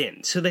zoomed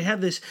in. So they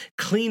have this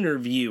cleaner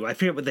view. I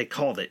forget what they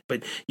called it,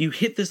 but you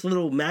hit this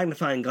little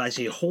magnifying glass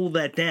and you hold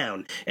that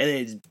down and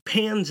it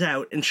pans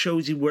out and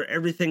shows you where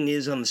everything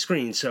is on the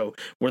screen. So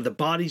where the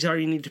bodies are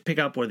you need to pick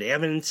up, where the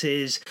evidence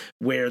is,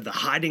 where the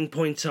hiding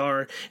points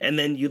are, and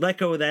then you let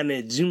go of that and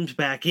it zooms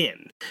back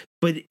in.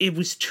 But it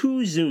was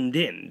too zoomed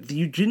in.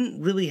 You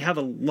didn't really have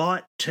a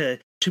lot to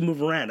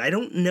move around. I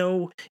don't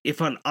know if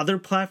on other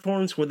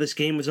platforms where this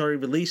game was already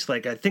released,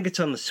 like I think it's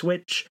on the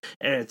Switch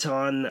and it's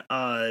on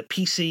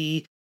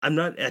PC.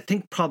 I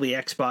think probably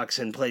Xbox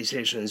and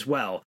PlayStation as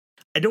well.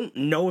 I don't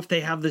know if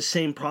they have the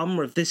same problem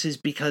or if this is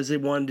because they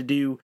wanted to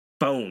do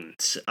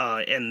phones,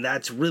 and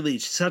that's really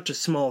such a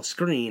small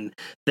screen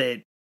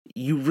that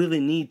you really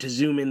need to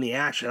zoom in the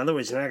action.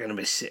 Otherwise, you're not going to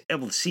be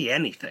able to see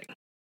anything.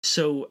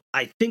 So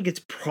I think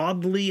it's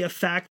probably a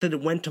fact that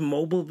it went to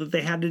mobile that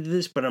they had to do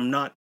this, but I'm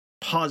not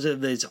positive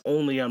that it's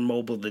only on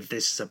mobile that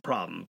this is a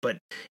problem. But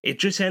it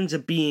just ends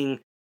up being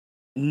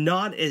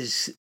not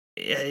as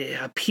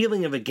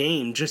appealing of a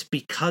game just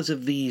because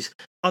of these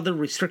other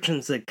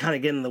restrictions that kind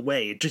of get in the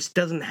way. It just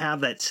doesn't have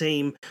that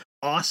same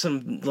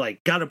awesome,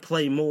 like, gotta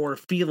play more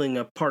feeling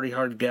of Party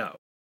Hard Go.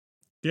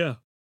 Yeah,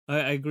 I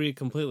agree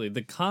completely.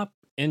 The cop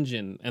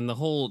engine and the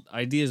whole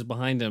ideas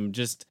behind them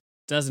just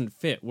doesn't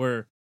fit,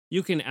 where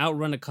you can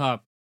outrun a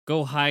cop,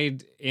 go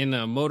hide in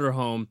a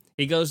motorhome,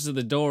 he goes to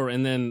the door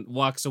and then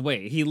walks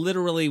away. He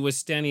literally was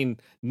standing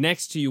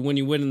next to you when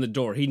you went in the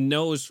door. He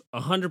knows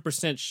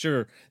 100%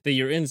 sure that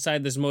you're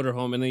inside this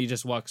motorhome, and then he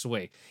just walks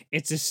away.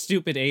 It's a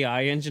stupid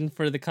AI engine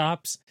for the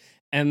cops.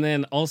 And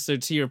then also,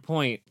 to your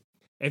point,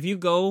 if you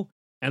go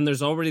and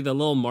there's already the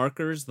little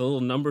markers, the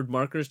little numbered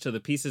markers to the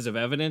pieces of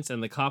evidence,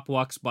 and the cop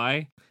walks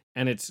by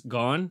and it's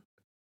gone,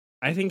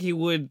 I think he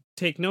would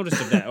take notice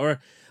of that.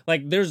 Or,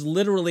 like, there's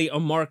literally a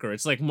marker.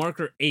 It's like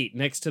marker 8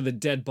 next to the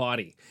dead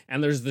body,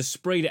 and there's the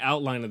sprayed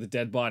outline of the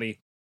dead body.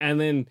 And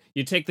then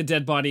you take the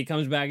dead body, he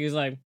comes back, he's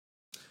like,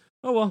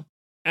 oh, well.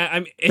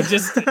 I mean,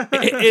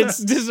 it's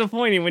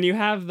disappointing when you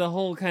have the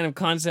whole kind of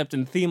concept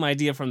and theme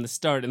idea from the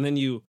start, and then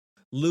you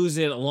lose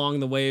it along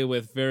the way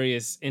with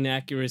various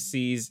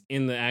inaccuracies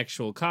in the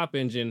actual cop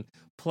engine,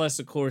 plus,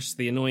 of course,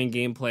 the annoying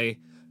gameplay.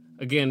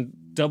 Again,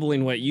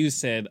 doubling what you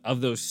said, of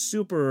those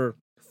super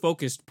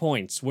focused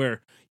points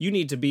where you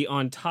need to be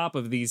on top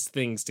of these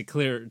things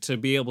to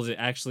be able to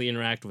actually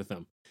interact with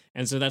them.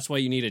 And so that's why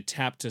you need a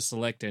tap to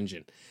select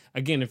engine.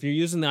 Again, if you're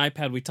using the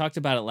iPad, we talked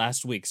about it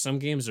last week. Some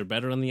games are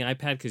better on the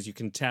iPad because you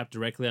can tap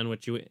directly on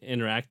what you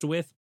interact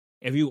with.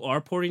 If you are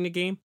porting a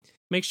game,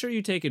 make sure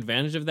you take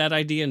advantage of that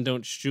idea and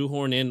don't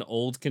shoehorn in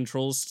old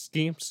control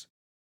schemes.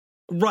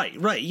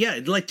 Right,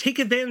 yeah. Like, take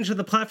advantage of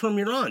the platform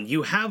you're on.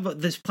 You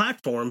have this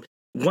platform.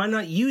 Why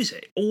not use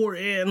it?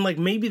 And like,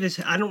 maybe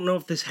this, I don't know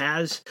if this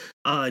has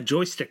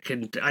joystick,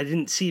 and I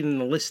didn't see it in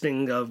the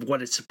listing of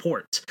what it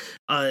supports.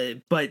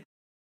 But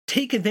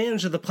take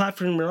advantage of the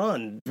platform you're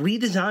on.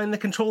 Redesign the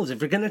controls.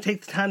 If you're going to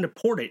take the time to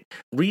port it,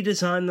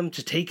 redesign them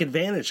to take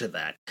advantage of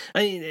that.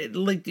 I mean,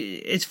 like,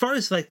 as far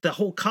as like the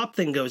whole cop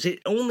thing goes,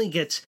 it's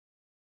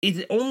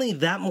only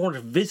that more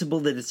visible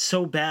that it's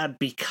so bad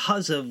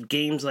because of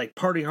games like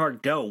Party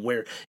Hard Go,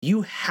 where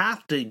you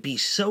have to be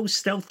so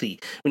stealthy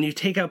when you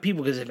take out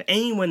people, because if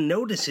anyone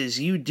notices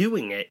you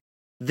doing it,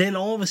 then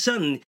all of a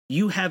sudden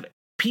you have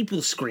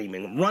people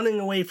screaming, running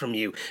away from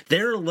you.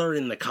 They're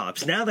alerting the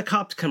cops. Now the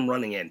cops come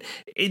running in.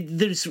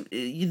 There's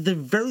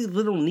very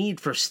little need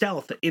for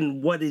stealth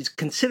in what is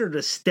considered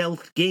a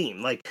stealth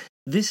game. Like,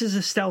 this is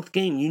a stealth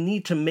game. You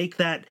need to make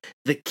that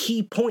the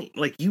key point.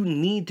 Like, you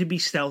need to be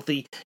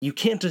stealthy. You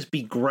can't just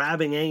be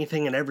grabbing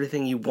anything and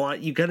everything you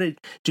want. You gotta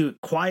do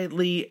it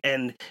quietly,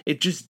 and it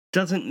just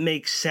doesn't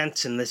make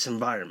sense in this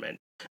environment.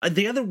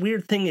 The other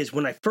weird thing is,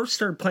 when I first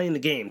started playing the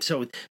game,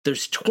 so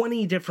there's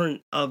 20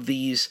 different of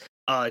these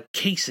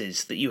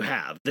cases that you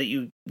have,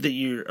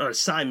 or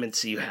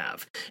assignments that you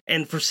have.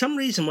 And for some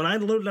reason, when I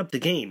loaded up the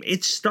game,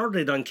 it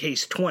started on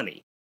case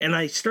 20. And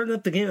I started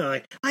up the game, and I'm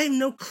like, I have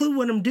no clue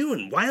what I'm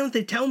doing. Why don't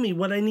they tell me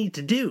what I need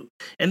to do?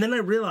 And then I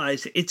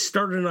realized it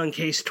started on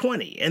case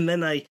 20. And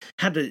then I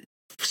had to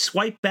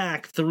swipe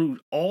back through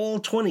all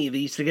 20 of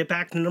these to get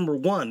back to number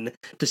 1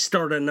 to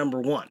start on number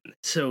 1.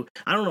 So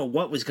I don't know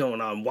what was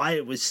going on, why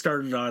it was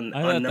started on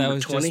number 20. That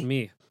was just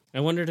me. I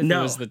wondered if it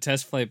was the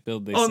test flight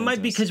build they sent it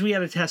might be us. because we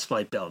had a test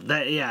flight build.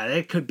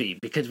 It could be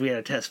because we had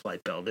a test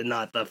flight build and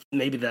not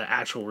maybe the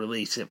actual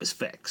release it was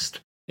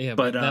fixed. Yeah,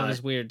 but that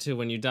was weird too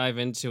when you dive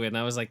into it, and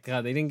I was like,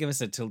 God, they didn't give us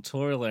a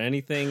tutorial or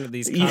anything.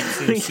 These cops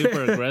seem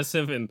super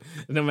aggressive, and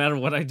no matter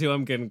what I do,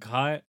 I'm getting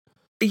caught.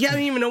 Yeah, I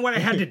didn't even know what I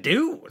had to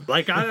do.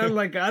 I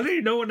didn't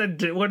even know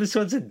what it's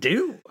supposed to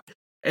do.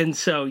 And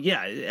so,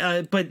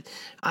 yeah, but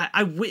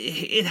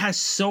it has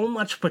so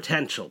much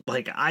potential.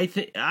 Like, I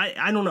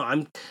don't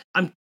know.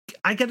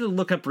 I got to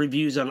look up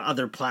reviews on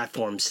other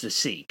platforms to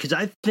see, because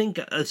I think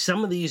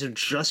some of these are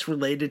just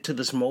related to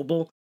this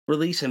mobile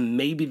release, and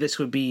maybe this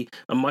would be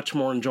a much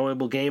more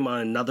enjoyable game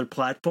on another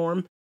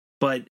platform.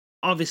 But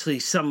obviously,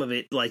 some of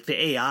it, like the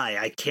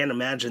AI, I can't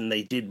imagine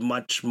they did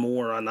much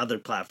more on other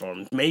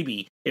platforms.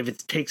 Maybe if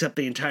it takes up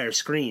the entire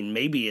screen,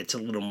 maybe it's a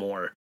little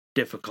more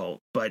difficult.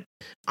 But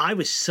I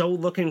was so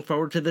looking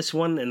forward to this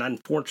one, and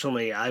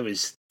unfortunately, I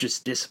was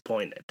just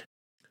disappointed.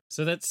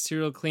 So that's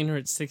Serial Cleaner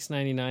at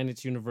 $6.99.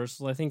 It's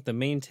Universal. I think the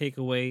main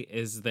takeaway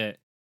is that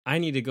I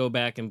need to go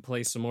back and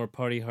play some more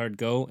Party Hard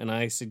Go, and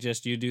I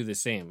suggest you do the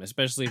same,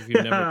 especially if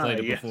you've never played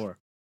it before.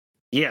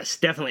 Yes,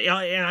 definitely.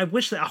 And I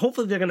wish that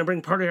hopefully they're going to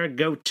bring Party Hard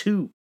Go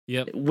 2,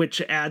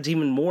 which adds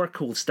even more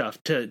cool stuff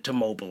to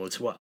mobile as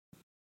well.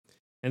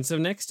 And so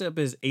next up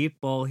is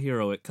 8-Ball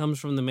Hero. It comes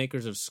from the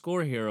makers of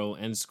Score Hero,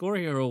 and Score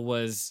Hero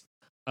was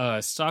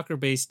a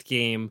soccer-based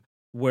game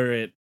where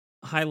it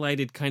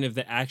highlighted kind of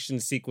the action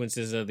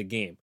sequences of the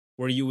game,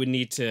 where you would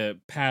need to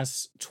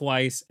pass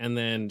twice and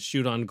then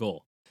shoot on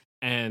goal.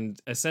 And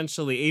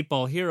essentially,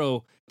 8-Ball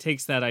Hero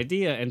takes that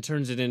idea and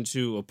turns it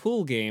into a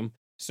pool game.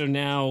 So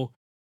now,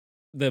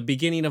 the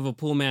beginning of a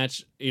pool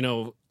match,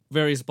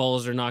 various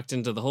balls are knocked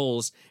into the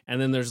holes, and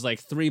then there's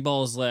like 3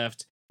 balls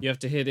left. You have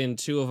to hit in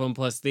 2 of them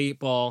plus the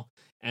 8-ball,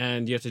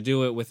 and you have to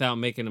do it without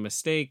making a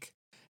mistake.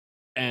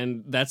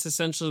 And that's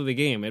essentially the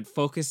game. It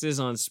focuses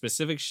on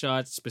specific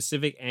shots,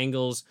 specific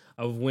angles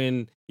of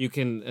when you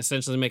can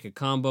essentially make a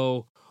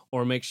combo,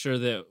 or make sure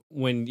that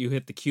when you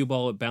hit the cue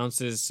ball, it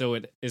bounces so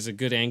it is a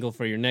good angle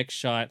for your next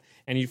shot.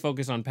 And you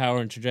focus on power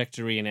and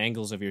trajectory and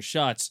angles of your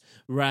shots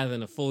rather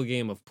than a full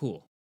game of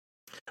pool.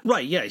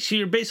 Right, yeah. So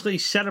you're basically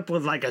set up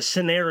with like a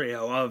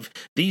scenario of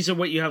these are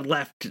what you have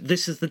left.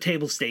 This is the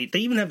table state. They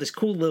even have this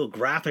cool little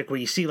graphic where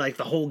you see like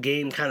the whole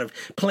game kind of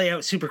play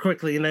out super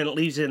quickly, and then it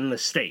leaves it in the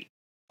state.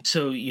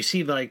 So you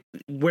see like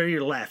where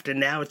you're left, and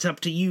now it's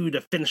up to you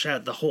to finish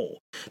out the hole.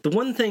 The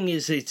one thing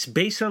is it's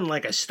based on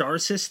like a star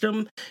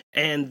system,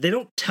 and they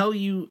don't tell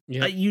you,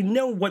 you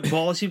know what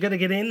balls you got to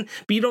get in,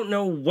 but you don't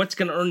know what's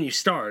going to earn you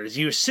stars.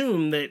 You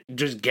assume that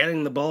just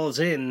getting the balls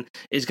in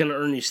is going to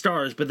earn you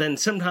stars, but then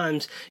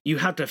sometimes you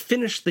have to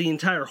finish the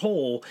entire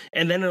hole,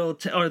 and then or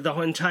the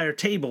entire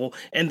table,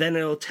 and then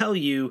it'll tell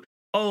you,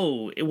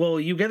 oh, well,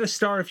 you get a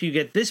star if you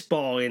get this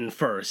ball in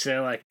first. And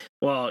they're like,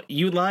 well,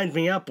 you lined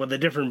me up with a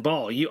different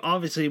ball. You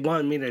obviously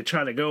wanted me to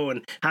try to go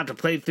and have to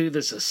play through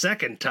this a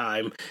second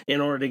time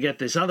in order to get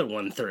this other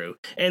one through.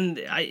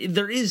 And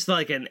there is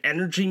like an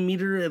energy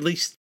meter, at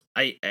least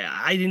I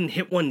didn't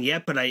hit one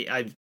yet, but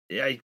I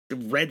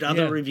read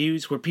other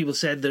reviews where people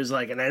said there's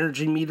like an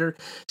energy meter.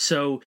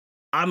 So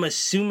I'm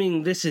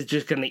assuming this is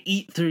just going to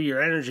eat through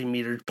your energy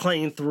meter,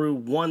 playing through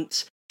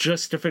once,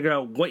 just to figure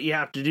out what you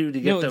have to do to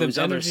get those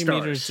other stars. The energy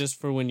meter is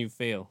just for when you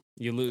fail.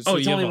 You lose. Oh, so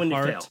it's only when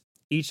you fail.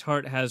 Each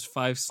heart has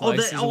 5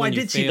 slices. I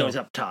did see those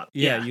up top.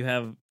 Yeah,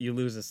 you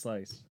lose a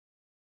slice.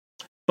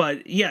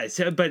 But yeah,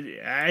 but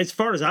as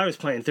far as I was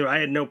playing through, I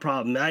had no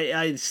problem.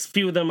 I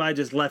few of them I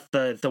just left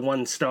the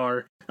 1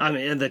 star. I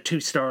mean, the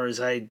 2 stars.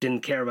 I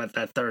didn't care about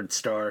that 3rd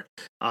star.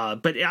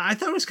 But I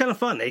thought it was kind of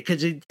fun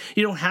because you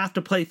don't have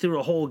to play through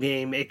a whole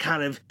game. It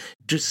kind of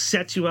just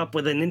sets you up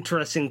with an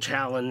interesting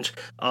challenge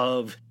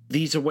of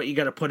these are what you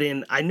got to put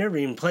in. I never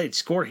even played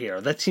Score Hero.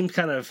 That seems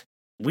kind of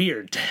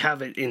weird to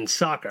have it in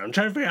soccer. I'm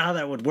trying to figure out how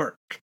that would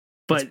work.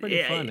 But it's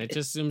pretty fun. It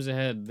just zooms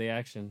ahead the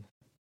action.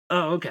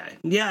 Oh, okay.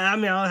 Yeah, I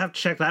mean, I'll have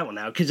to check that one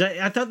out because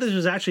I thought this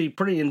was actually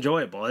pretty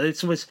enjoyable.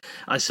 It was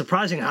a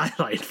surprising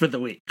highlight for the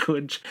week,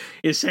 which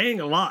is saying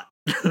a lot.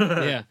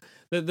 Yeah.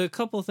 The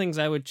couple things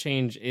I would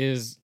change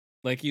is,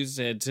 like you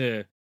said,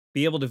 to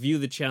be able to view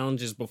the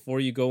challenges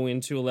before you go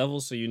into a level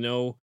so you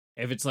know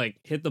if it's like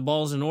hit the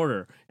balls in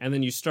order and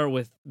then you start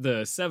with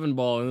the 7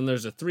 ball and then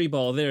there's a 3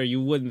 ball there,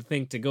 you wouldn't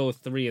think to go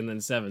 3 and then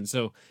 7.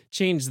 So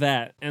change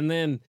that. And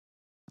then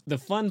the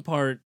fun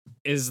part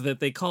is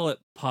that they call it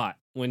pot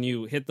when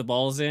you hit the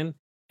balls in.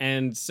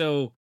 And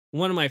so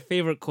one of my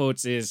favorite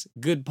quotes is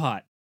good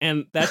pot.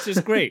 And that's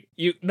just great.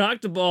 You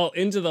knock the ball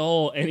into the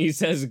hole and he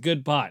says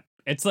good pot.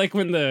 It's like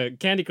when the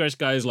Candy Crush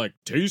guy is like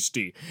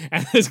tasty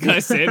and this guy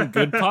saying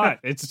good pot.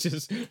 It's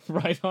just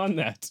right on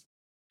that.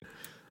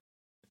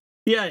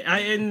 Yeah,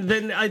 and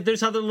then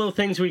there's other little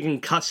things we can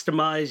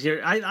customize.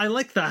 I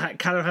like the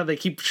kind of how they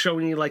keep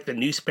showing you like the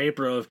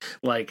newspaper of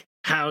like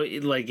how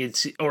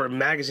it's or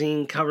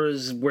magazine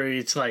covers where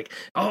it's like,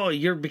 oh,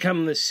 you're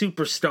becoming the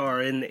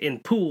superstar in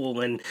pool,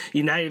 and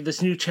you now have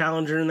this new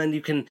challenger, and then you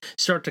can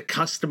start to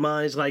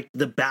customize like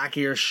the back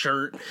of your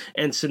shirt,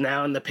 and so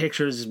now in the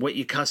pictures what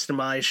you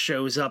customize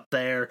shows up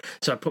there.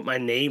 So I put my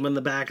name on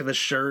the back of the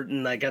shirt,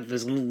 and I got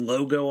this little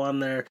logo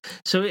on there.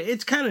 So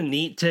it's kind of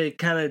neat to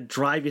kind of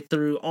drive you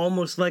through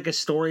almost like a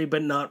story,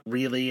 but not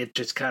really. It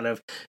just kind of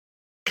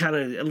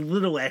a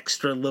little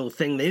extra little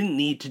thing they didn't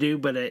need to do,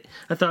 but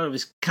I thought it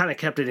was kind of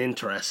kept it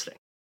interesting.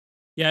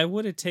 Yeah, I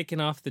would have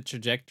taken off the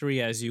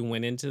trajectory as you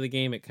went into the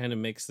game. It kind of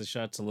makes the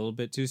shots a little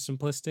bit too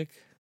simplistic.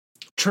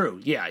 True.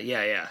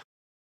 Yeah.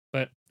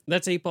 But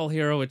that's 8-Ball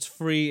Hero. It's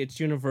free. It's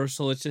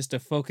universal. It's just a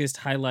focused,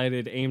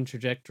 highlighted, aim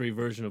trajectory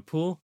version of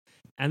pool.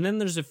 And then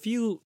there's a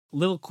few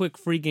little quick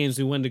free games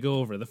we wanted to go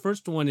over. The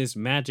first one is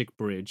Magic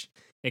Bridge.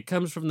 It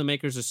comes from the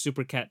makers of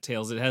Super Cat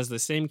Tales. It has the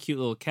same cute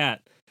little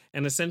cat.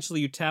 And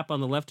essentially you tap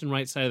on the left and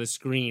right side of the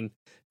screen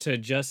to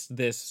adjust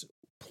this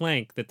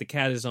plank that the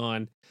cat is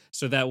on,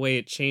 so that way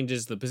it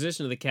changes the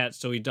position of the cat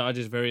so he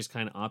dodges various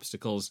kind of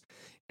obstacles.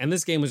 And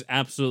this game was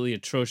absolutely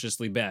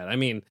atrociously bad. I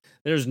mean,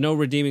 there's no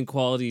redeeming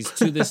qualities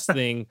to this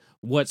thing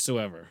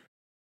whatsoever.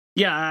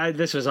 Yeah,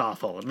 this was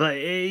awful. Like,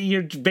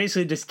 you're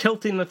basically just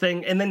tilting the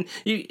thing, and then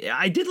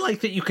I did like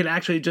that you could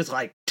actually just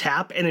like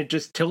tap and it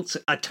just tilts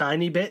a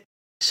tiny bit.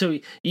 So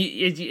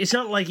it's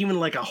not like even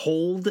like a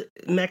hold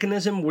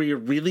mechanism where you're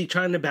really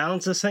trying to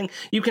balance this thing.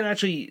 You can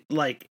actually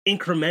like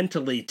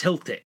incrementally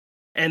tilt it.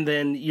 and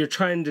then you're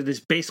trying to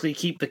just basically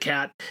keep the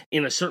cat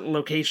in a certain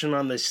location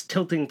on this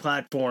tilting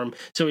platform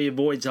so he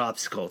avoids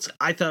obstacles.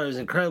 I thought it was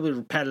incredibly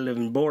repetitive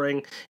and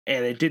boring,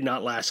 and it did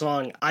not last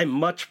long. I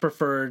much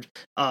preferred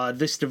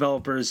this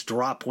developer's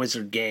Drop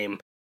Wizard game.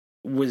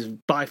 Was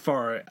by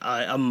far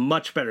a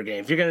much better game.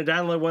 If you're going to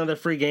download one of their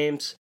free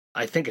games,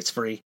 I think it's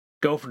free,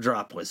 go for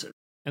Drop Wizard.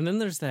 And then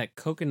there's that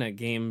Coconut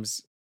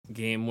Games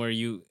game where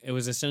it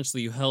was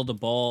essentially you held a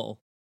ball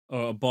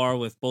or a bar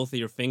with both of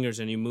your fingers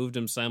and you moved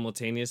them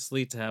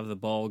simultaneously to have the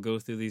ball go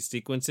through these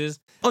sequences.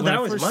 Oh,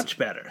 that was much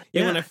better.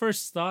 Yeah, when I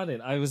first thought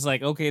it, I was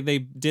like, okay, they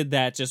did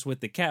that just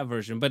with the cat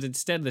version, but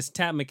instead this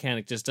tap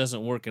mechanic just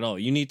doesn't work at all.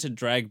 You need to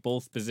drag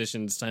both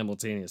positions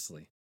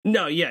simultaneously.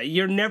 No, yeah,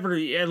 you're never,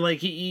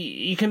 like,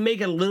 you can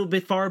make it a little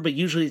bit far, but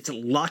usually it's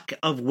luck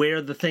of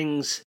where the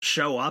things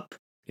show up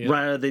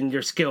rather than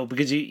your skill,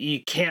 because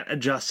you can't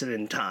adjust it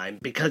in time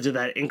because of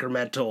that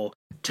incremental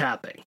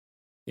tapping.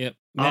 Yep.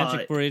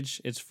 Magic Bridge,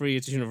 it's free,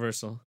 it's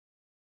universal.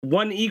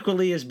 One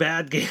equally as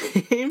bad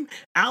game,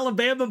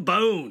 Alabama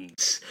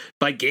Bones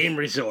by Game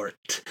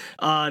Resort.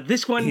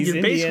 This one, He's you're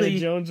Indiana basically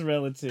Jones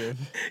relative.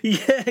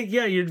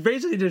 Yeah, you're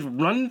basically just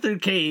running through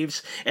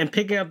caves and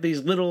picking up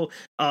these little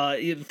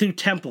through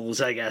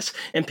temples, I guess,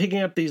 and picking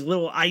up these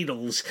little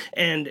idols.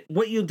 And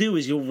what you'll do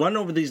is you'll run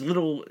over these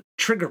little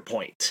trigger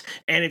points,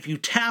 and if you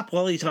tap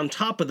while he's on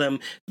top of them,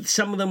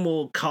 some of them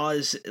will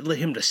cause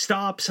him to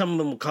stop, some of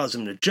them will cause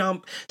him to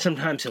jump,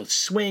 sometimes he'll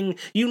swing.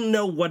 You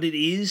know what it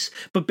is,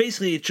 but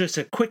basically it's just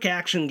a quick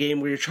action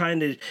game where you're trying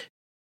to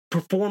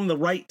perform the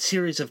right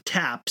series of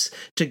taps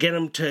to get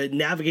him to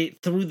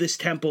navigate through this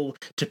temple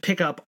to pick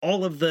up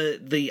all of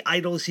the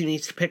idols he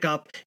needs to pick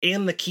up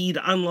and the key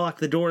to unlock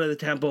the door to the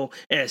temple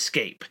and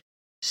escape.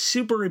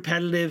 Super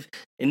repetitive.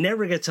 It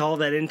never gets all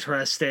that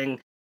interesting.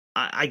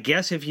 I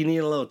guess if you need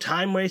a little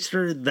time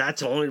waster,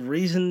 that's the only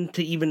reason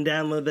to even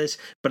download this,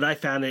 but I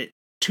found it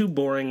too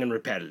boring and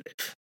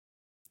repetitive.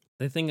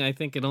 The thing I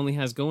think it only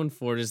has going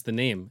for it is the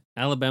name.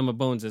 Alabama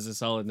Bones is a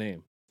solid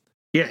name.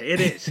 Yeah,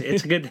 it is.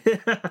 It's a good...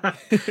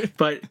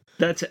 But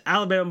that's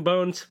Alabama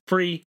Bones,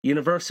 free,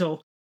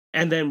 universal.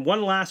 And then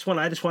one last one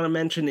I just want to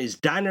mention is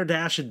Diner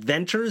Dash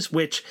Adventures,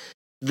 which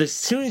as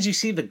soon as you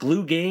see the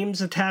Glue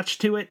Games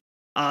attached to it,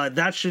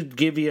 that should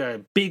give you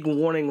a big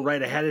warning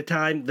right ahead of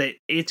time that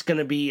it's going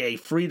to be a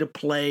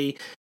free-to-play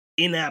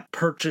in-app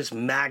purchase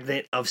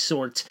magnet of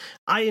sorts.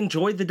 I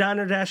enjoyed the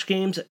Diner Dash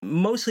games,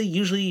 mostly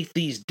usually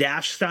these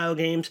Dash-style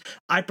games.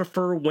 I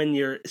prefer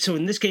when so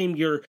in this game,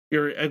 you're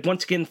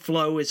once again,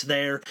 Flo is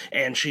there,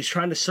 and she's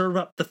trying to serve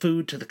up the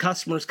food to the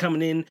customers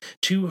coming in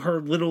to her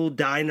little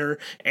diner,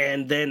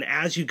 and then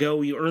as you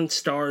go, you earn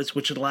stars,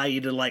 which allow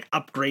you to, like,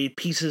 upgrade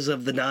pieces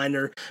of the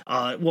diner,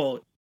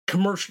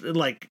 commercial,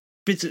 like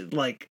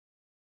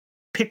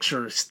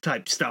pictures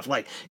type stuff,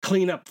 like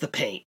clean up the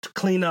paint,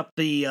 clean up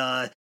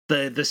the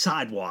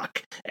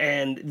sidewalk,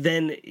 and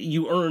then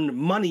you earn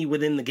money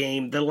within the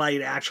game that allow you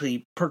to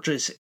actually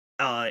purchase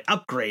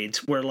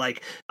upgrades where,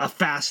 like, a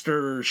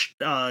faster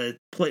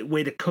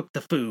way to cook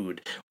the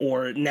food,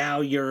 or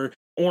now your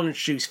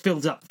orange juice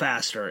fills up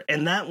faster,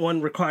 and that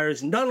one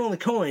requires not only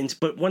coins,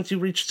 but once you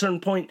reach a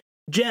certain point,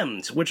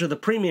 gems, which are the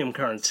premium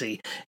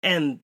currency.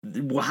 And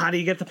how do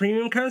you get the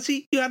premium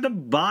currency? You have to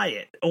buy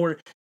it, or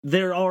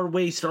there are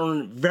ways to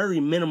earn very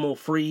minimal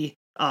free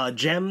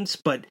gems,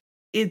 but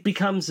it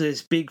becomes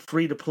this big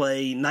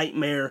free-to-play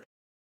nightmare.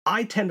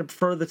 I tend to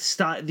prefer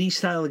these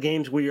style of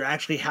games where you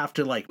actually have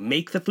to, like,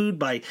 make the food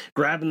by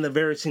grabbing the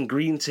various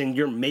ingredients and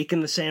you're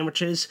making the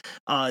sandwiches.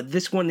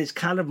 This one is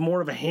kind of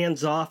more of a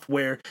hands-off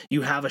where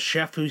you have a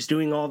chef who's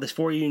doing all this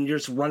for you and you're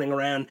just running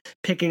around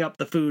picking up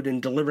the food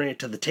and delivering it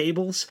to the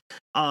tables.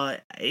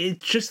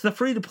 It's just the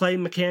free-to-play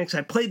mechanics.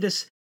 I played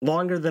this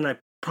longer than I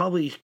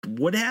probably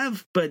would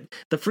have, but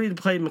the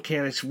free-to-play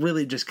mechanics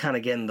really just kind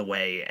of get in the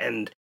way,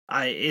 and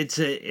it's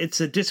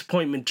a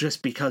disappointment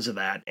just because of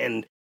that.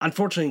 And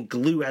unfortunately,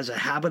 Glue has a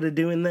habit of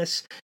doing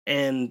this,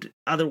 and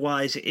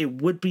otherwise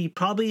it would be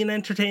probably an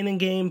entertaining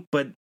game,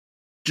 but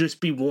just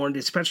be warned,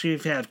 especially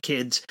if you have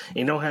kids and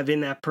you don't have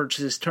in-app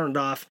purchases turned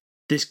off,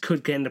 this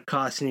could end up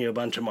costing you a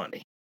bunch of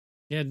money.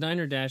 Yeah,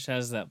 Diner Dash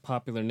has that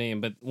popular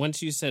name, but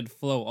once you said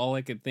Flo, all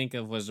I could think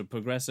of was a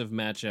progressive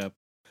matchup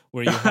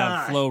where you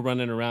have Flo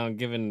running around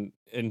giving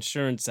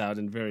insurance out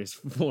in various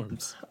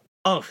forms.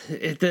 Oh,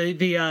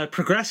 the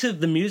Progressive,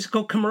 the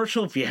musical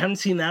commercial, if you haven't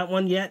seen that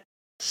one yet,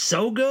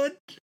 so good.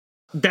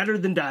 Better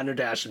than Diner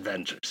Dash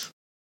Adventures.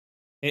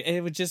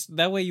 It would just,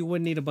 that way you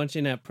wouldn't need a bunch of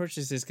in-app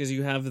purchases because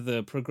you have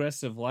the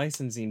Progressive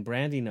licensing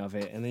branding of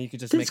it, and then you could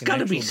just make an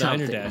actual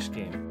Diner Dash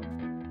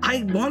game.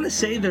 I want to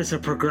say there's a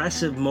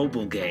Progressive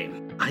mobile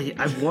game.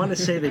 I want to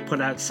say they put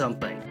out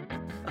something.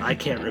 I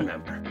can't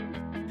remember.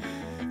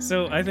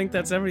 So I think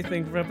that's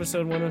everything for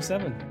episode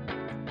 107.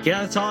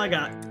 Yeah, that's all I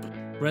got.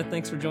 Brett,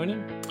 thanks for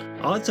joining.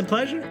 Oh, it's a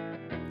pleasure.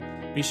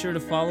 Be sure to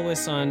follow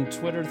us on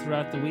Twitter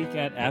throughout the week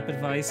at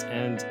AppAdvice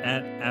and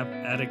at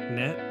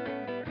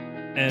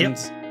AppAddictNet. And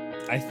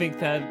I think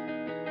that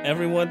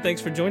everyone, thanks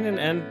for joining,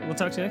 and we'll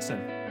talk to you next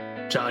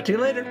time. Talk to you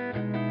later.